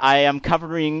 where I am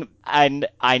covering, and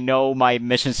I know my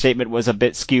mission statement was a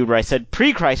bit skewed where I said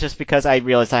pre-crisis because I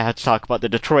realized I had to talk about the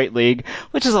Detroit League,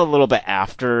 which is a little bit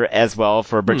after as well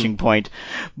for a bridging point.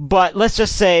 But let's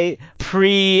just say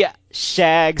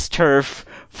pre-Shag's turf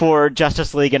for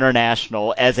Justice League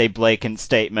International as a blatant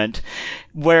statement,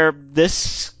 where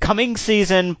this coming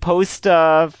season, post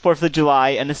 4th of July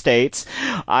in the States,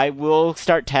 I will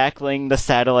start tackling the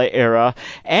satellite era,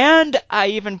 and I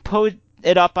even put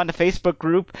it up on the Facebook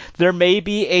group. There may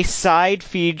be a side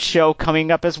feed show coming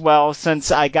up as well,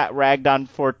 since I got ragged on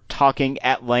for talking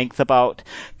at length about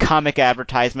comic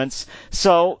advertisements.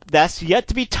 So that's yet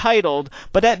to be titled,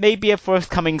 but that may be a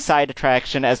forthcoming side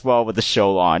attraction as well with the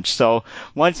show launch. So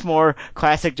once more,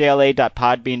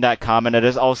 classicjla.podbean.com, and it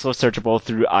is also searchable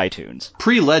through iTunes.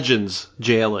 Pre-Legends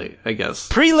JLA, I guess.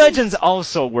 Pre-Legends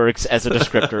also works as a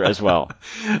descriptor as well.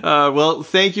 Well,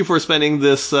 thank you for spending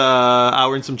this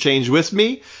hour and some change with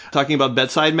me, talking about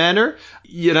Bedside Manor.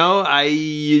 You know,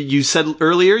 you said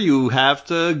earlier you have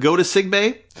to go to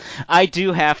sickbay. I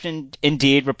do have to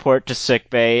indeed report to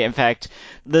sickbay. In fact,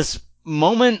 this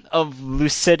moment of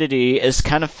lucidity is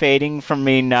kind of fading from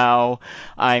me now.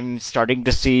 I'm starting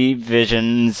to see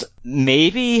visions,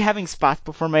 maybe having spots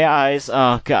before my eyes.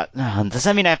 Oh, God. Does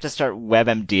that mean I have to start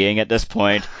WebMDing at this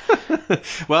point?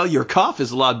 Well, your cough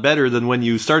is a lot better than when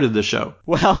you started the show.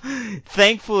 Well,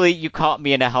 thankfully, you caught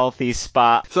me in a healthy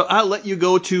spot. So I'll let you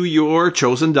go to your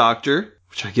chosen doctor,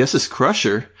 which I guess is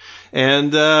Crusher.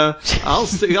 And I'll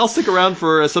stick around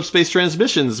for Subspace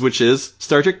Transmissions, which is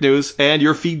Star Trek news and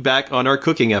your feedback on our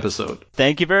cooking episode.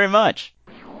 Thank you very much.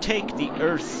 Take the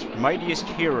Earth's mightiest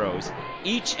heroes,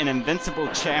 each an invincible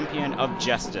champion of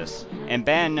justice, and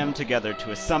band them together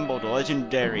to assemble the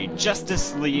legendary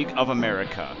Justice League of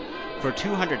America. For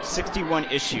 261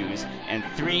 issues and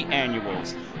 3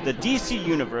 annuals, the DC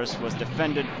Universe was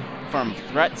defended from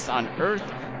threats on Earth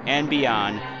and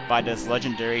beyond by this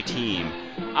legendary team,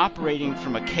 operating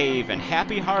from a cave in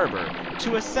Happy Harbor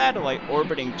to a satellite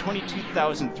orbiting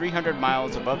 22,300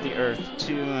 miles above the Earth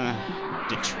to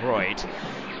Detroit.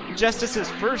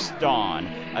 Justice's First Dawn,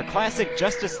 a classic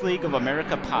Justice League of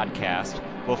America podcast,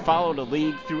 will follow the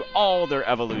League through all their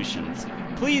evolutions.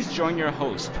 Please join your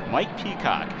host, Mike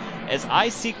Peacock, as I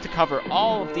seek to cover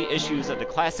all of the issues of the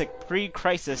classic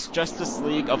pre-crisis Justice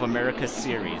League of America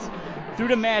series. Through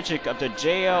the magic of the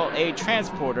JLA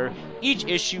transporter, each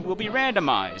issue will be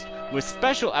randomized, with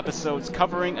special episodes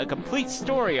covering a complete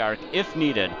story arc if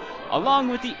needed. Along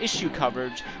with the issue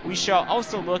coverage, we shall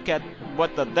also look at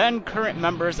what the then current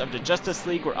members of the Justice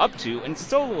League were up to in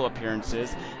solo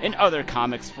appearances in other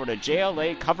comics for the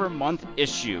JLA Cover Month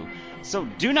issue. So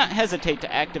do not hesitate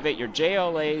to activate your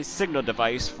JLA signal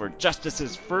device for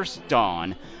Justice's First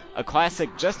Dawn, a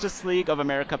classic Justice League of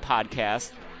America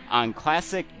podcast on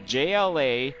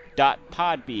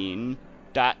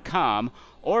classicjla.podbean.com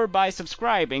or by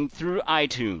subscribing through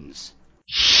iTunes.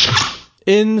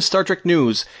 In Star Trek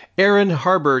news, Aaron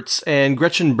Harberts and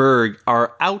Gretchen Berg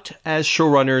are out as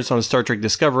showrunners on Star Trek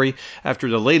Discovery after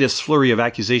the latest flurry of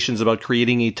accusations about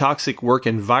creating a toxic work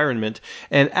environment,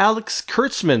 and Alex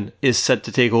Kurtzman is set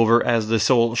to take over as the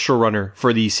sole showrunner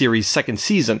for the series' second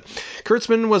season.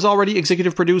 Kurtzman was already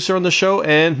executive producer on the show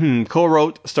and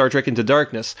co-wrote Star Trek Into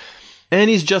Darkness. And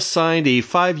he's just signed a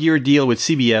 5-year deal with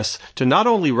CBS to not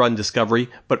only run Discovery,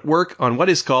 but work on what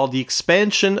is called the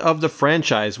expansion of the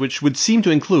franchise, which would seem to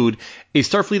include a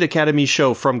Starfleet Academy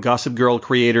show from Gossip Girl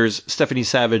creators Stephanie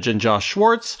Savage and Josh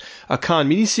Schwartz, a Khan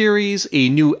miniseries, a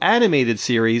new animated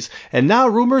series, and now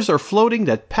rumors are floating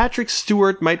that Patrick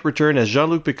Stewart might return as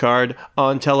Jean-Luc Picard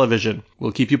on television.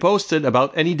 We'll keep you posted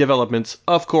about any developments,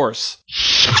 of course.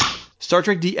 Star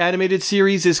Trek The Animated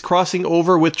Series is crossing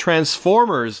over with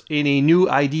Transformers in a new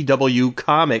IDW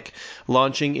comic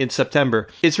launching in September.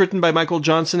 It's written by Michael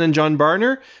Johnson and John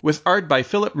Barner with art by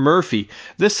Philip Murphy.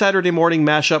 This Saturday morning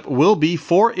mashup will be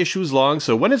 4 issues long,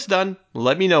 so when it's done,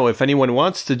 let me know if anyone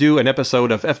wants to do an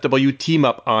episode of FW Team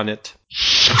Up on it.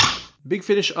 Big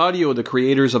Finish Audio, the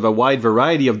creators of a wide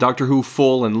variety of Doctor Who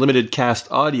full and limited cast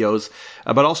audios,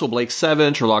 but also Blake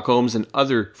Seven, Sherlock Holmes, and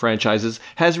other franchises,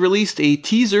 has released a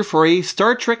teaser for a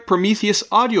Star Trek Prometheus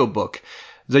audiobook.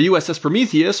 The USS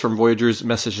Prometheus, from Voyager's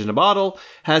Message in a Bottle,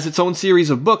 has its own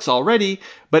series of books already,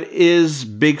 but is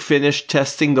Big Finish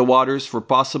testing the waters for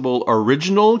possible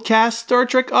original cast Star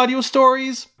Trek audio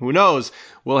stories? Who knows?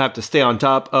 We'll have to stay on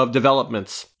top of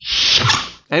developments.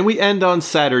 And we end on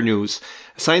sadder news.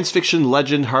 Science fiction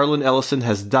legend Harlan Ellison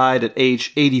has died at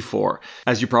age 84.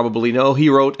 As you probably know, he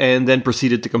wrote and then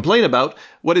proceeded to complain about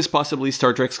what is possibly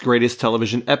Star Trek's greatest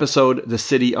television episode, The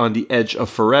City on the Edge of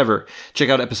Forever. Check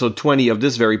out episode 20 of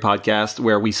this very podcast,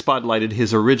 where we spotlighted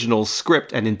his original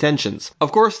script and intentions.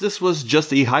 Of course, this was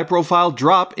just a high-profile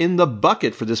drop in the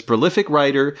bucket for this prolific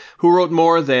writer who wrote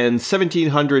more than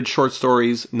 1,700 short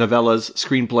stories, novellas,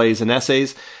 screenplays, and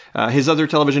essays. His other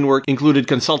television work included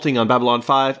consulting on Babylon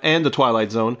 5 and The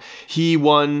Twilight Zone. He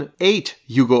won 8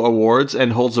 Hugo Awards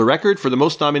and holds the record for the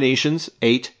most nominations,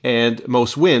 8, and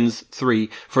most wins, 3,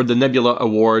 for the Nebula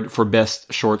Award for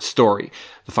Best Short Story.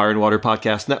 The Fire and Water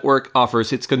Podcast Network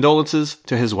offers its condolences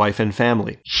to his wife and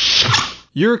family.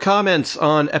 Your comments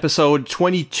on episode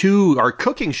 22, our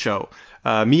cooking show.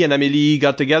 Me and Amélie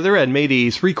got together and made a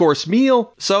 3-course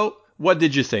meal. So, what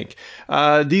did you think?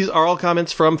 These are all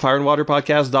comments from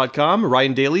fireandwaterpodcast.com.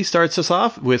 Ryan Daly starts us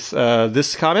off with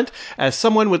this comment. As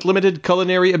someone with limited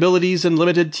culinary abilities and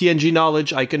limited TNG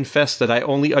knowledge, I confess that I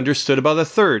only understood about a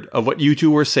third of what you two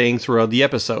were saying throughout the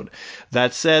episode.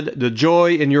 That said, the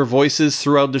joy in your voices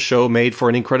throughout the show made for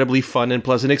an incredibly fun and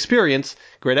pleasant experience.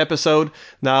 Great episode.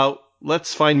 Now,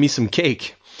 let's find me some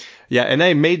cake. Yeah, and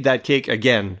I made that cake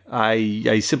again.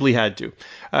 I simply had to.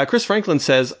 Chris Franklin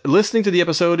says, listening to the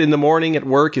episode in the morning at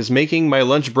work is making my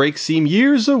lunch break seem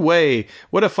years away.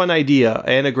 What a fun idea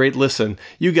and a great listen.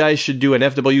 You guys should do an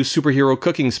FW superhero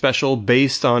cooking special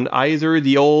based on either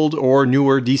the old or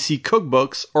newer DC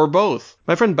cookbooks or both.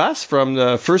 My friend Bass from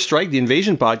the First Strike, the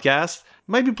Invasion podcast,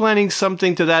 might be planning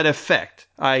something to that effect.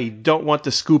 I don't want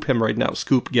to scoop him right now.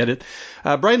 Scoop, get it?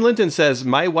 Brian Linton says,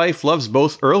 my wife loves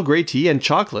both Earl Grey tea and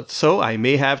chocolate, so I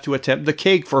may have to attempt the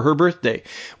cake for her birthday,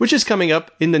 which is coming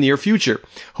up in the near future.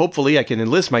 Hopefully I can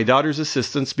enlist my daughter's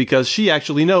assistance because she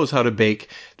actually knows how to bake.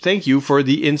 Thank you for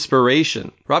the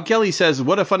inspiration. Rob Kelly says,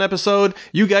 what a fun episode.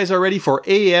 You guys are ready for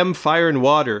AM Fire and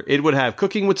Water. It would have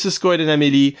cooking with Siskoid and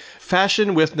Amélie,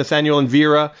 fashion with Nathaniel and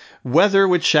Vera, weather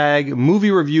with Shag, movie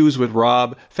reviews with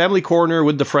Rob, family corner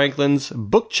with the Franklins,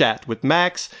 book chat with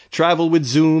Max, travel with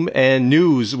Zoom, and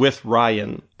news with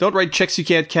Ryan. Don't write checks you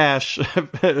can't cash,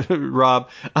 Rob.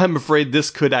 I'm afraid this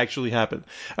could actually happen.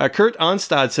 Kurt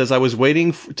Onstad says, I was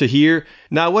waiting to hear,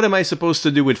 now what am I supposed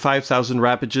to do with 5,000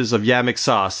 rapages of Yammick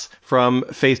sauce from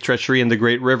Faith, Treachery, and the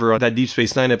Great River on that Deep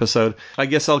Space Nine episode? I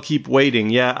guess I'll keep waiting.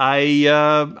 Yeah,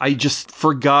 I just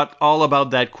forgot all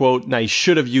about that quote, and I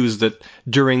should have used it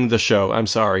during the show. I'm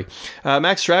sorry.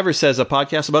 Max Travers says, a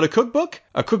podcast about a cookbook?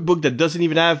 A cookbook that doesn't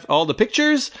even have all the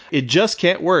pictures? It just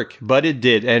can't work, but it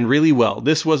did, and really well.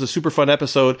 This was a super fun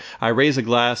episode. I raise a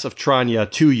glass of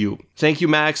Tranya to you. Thank you,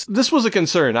 Max. This was a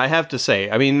concern, I have to say.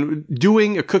 I mean,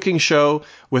 doing a cooking show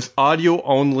with audio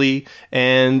only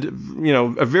and, you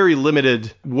know, a very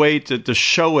limited way to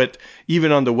show it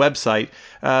even on the website.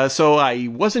 So I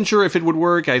wasn't sure if it would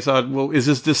work. I thought, well, is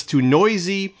this too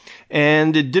noisy?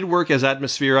 And it did work as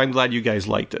atmosphere. I'm glad you guys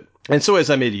liked it. And so is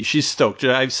Amélie. She's stoked.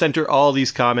 I've sent her all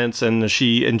these comments and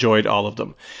she enjoyed all of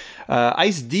them.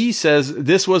 Ice D says,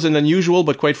 this was an unusual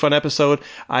but quite fun episode.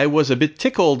 I was a bit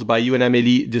tickled by you and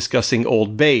Amélie discussing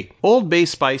Old Bay. Old Bay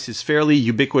spice is fairly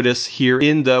ubiquitous here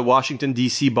in the Washington,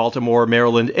 D.C., Baltimore,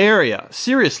 Maryland area.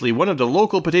 Seriously, one of the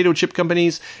local potato chip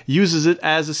companies uses it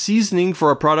as a seasoning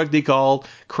for a product they call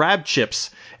crab chips.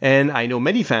 And I know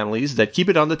many families that keep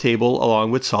it on the table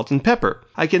along with salt and pepper.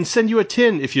 I can send you a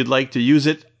tin if you'd like to use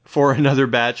it for another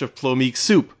batch of Plomeek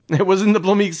soup. It wasn't the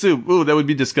Plomeek soup. Ooh, that would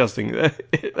be disgusting.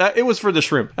 It was for the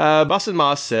shrimp. Boston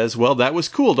Moss says, well, that was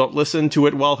cool. Don't listen to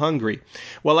it while hungry.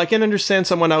 Well, I can understand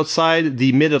someone outside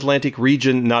the mid-Atlantic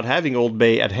region not having Old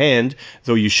Bay at hand,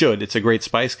 though you should. It's a great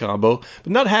spice combo.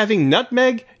 But not having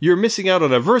nutmeg, you're missing out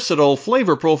on a versatile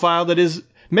flavor profile that is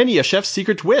many a chef's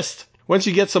secret twist. Once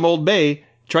you get some Old Bay,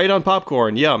 try it on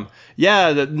popcorn. Yum.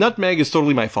 Yeah, the nutmeg is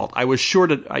totally my fault. I was sure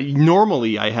that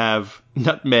normally I have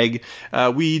nutmeg.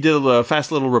 We did a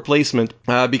fast little replacement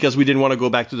because we didn't want to go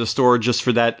back to the store just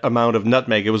for that amount of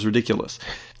nutmeg. It was ridiculous.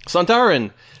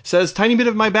 Santarin says, tiny bit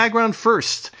of my background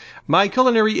first. My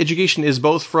culinary education is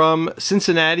both from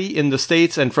Cincinnati in the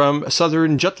States and from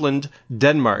southern Jutland,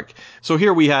 Denmark. So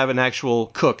here we have an actual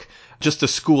cook just to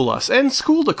school us and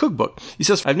school the cookbook. He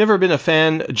says, I've never been a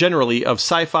fan generally of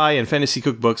sci-fi and fantasy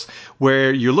cookbooks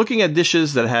where you're looking at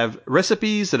dishes that have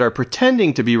recipes that are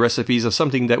pretending to be recipes of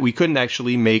something that we couldn't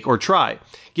actually make or try.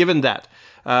 Given that,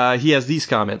 he has these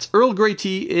comments. Earl Grey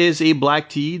tea is a black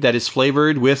tea that is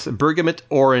flavored with bergamot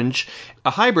orange, a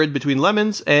hybrid between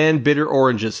lemons and bitter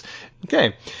oranges.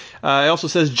 Okay. It also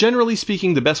says, generally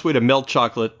speaking, the best way to melt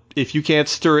chocolate, if you can't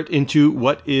stir it into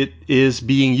what it is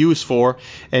being used for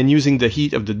and using the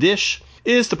heat of the dish,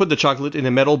 is to put the chocolate in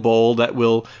a metal bowl that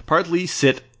will partly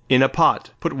sit in a pot.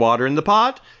 Put water in the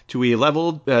pot to a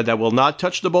level that will not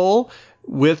touch the bowl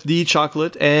with the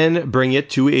chocolate and bring it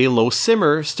to a low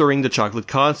simmer, stirring the chocolate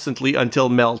constantly until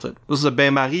melted. This is a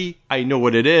bain-marie. I know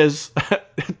what it is.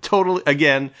 Totally,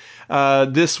 again,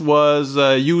 this was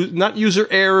not user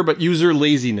error, but user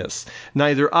laziness.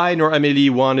 Neither I nor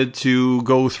Amélie wanted to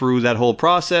go through that whole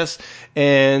process,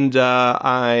 and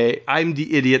I'm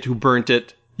the idiot who burnt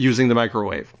it. using the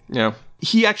microwave.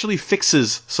 He actually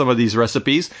fixes some of these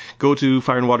recipes. Go to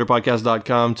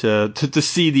fireandwaterpodcast.com to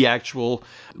see the actual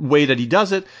way that he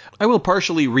does it. I will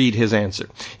partially read his answer.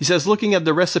 He says, looking at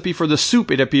the recipe for the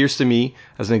soup, it appears to me,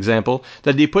 as an example,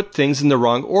 that they put things in the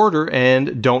wrong order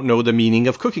and don't know the meaning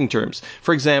of cooking terms.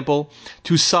 For example,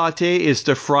 to saute is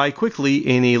to fry quickly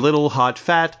in a little hot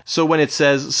fat. So when it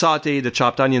says saute the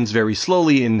chopped onions very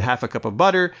slowly in half a cup of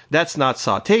butter, that's not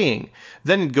sauteing.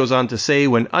 Then it goes on to say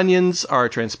when onions are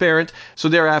transparent, so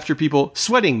thereafter people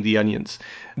sweating the onions.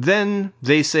 Then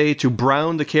they say to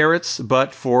brown the carrots,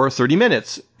 but for 30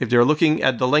 minutes. If they're looking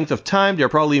at the length of time, they're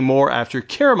probably more after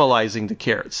caramelizing the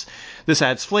carrots. This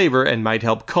adds flavor and might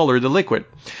help color the liquid.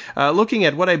 Looking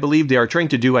at what I believe they are trying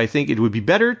to do, I think it would be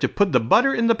better to put the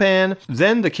butter in the pan,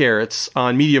 then the carrots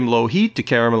on medium-low heat to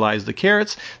caramelize the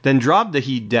carrots, then drop the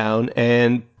heat down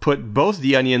and put both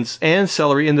the onions and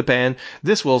celery in the pan.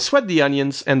 This will sweat the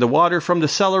onions and the water from the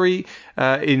celery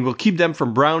and will keep them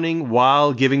from browning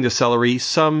while giving the celery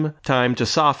some time to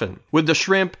soften. With the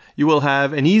shrimp, you will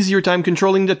have an easier time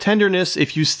controlling the tenderness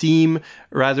if you steam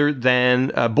rather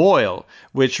than boil,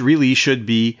 which really should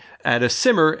be at a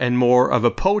simmer and more of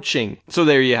a poaching. So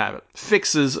there you have it.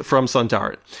 Fixes from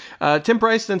Sontaran. Tim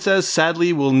Price then says,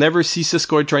 sadly, we'll never see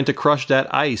Siskoid trying to crush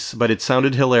that ice, but it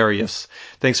sounded hilarious.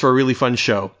 Thanks for a really fun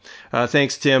show.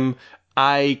 Thanks, Tim.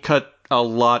 I cut a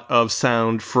lot of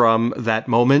sound from that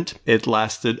moment. It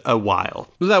lasted a while.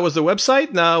 That was the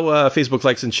website. Now, Facebook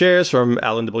likes and shares from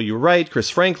Alan W. Wright, Chris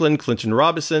Franklin, Clinton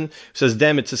Robinson, who says,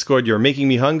 damn it, Siskoid, you're making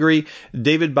me hungry.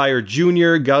 David Byer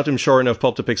Jr., Gautam Shorin of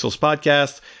Pulp to Pixels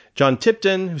podcast. John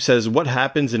Tipton, who says, what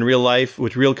happens in real life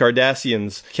with real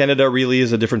Cardassians? Canada really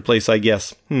is a different place, I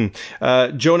guess.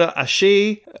 Jonah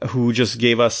Haché, who just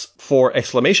gave us 4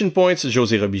 exclamation points.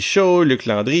 José Robichaud, Luc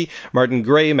Landry, Martin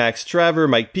Gray, Max Traver,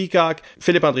 Mike Peacock,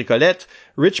 Philippe-André Colette.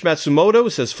 Rich Matsumoto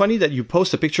says, funny that you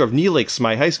post a picture of Neelix,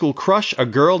 my high school crush, a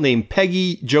girl named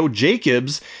Peggy Jo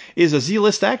Jacobs, is a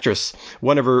Z-list actress.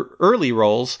 One of her early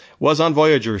roles was on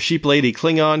Voyager. She played a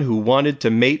Klingon who wanted to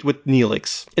mate with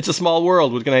Neelix. It's a small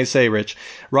world, what can I say, Rich?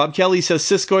 Rob Kelly says,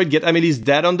 Siskoid, get Amelie's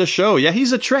dad on the show. Yeah,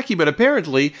 he's a Trekkie, but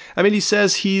apparently Amelie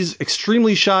says he's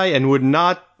extremely shy and would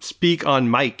not speak on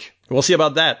mic. We'll see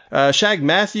about that. Shag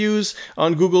Matthews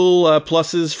on Google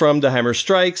pluses from The Hammer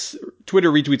Strikes. Twitter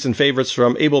retweets and favorites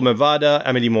from Abel Mavada,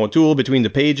 Amélie Montoul, Between the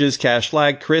Pages, Cash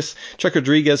Flag, Chris, Chuck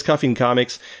Rodriguez, Coffin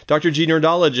Comics, Dr. G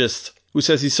Nerdologist, who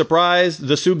says he's surprised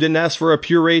the soup didn't ask for a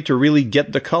puree to really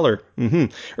get the color.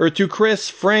 To Chris,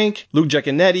 Frank, Luke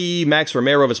Giaconetti, Max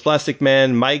Romero of his Plastic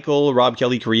Man, Michael, Rob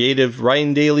Kelly Creative,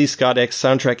 Ryan Daly, Scott X,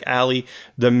 Soundtrack Alley,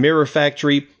 The Mirror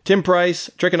Factory, Tim Price,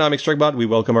 Trekonomics Trekbot, we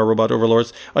welcome our robot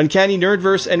overlords, Uncanny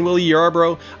Nerdverse, and Willie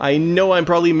Yarbrough. I know I'm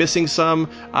probably missing some.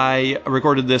 I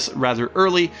recorded this rather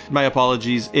early. My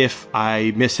apologies if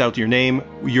I miss out your name.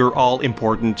 You're all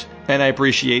important, and I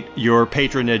appreciate your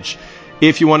patronage.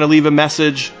 If you want to leave a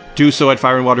message, do so at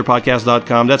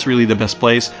fireandwaterpodcast.com. That's really the best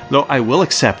place, though I will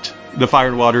accept the Fire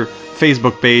and Water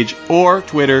Facebook page or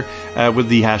Twitter with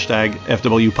the hashtag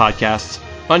FWPodcasts.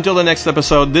 Until the next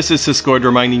episode, this is Siskoid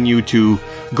reminding you to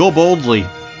go boldly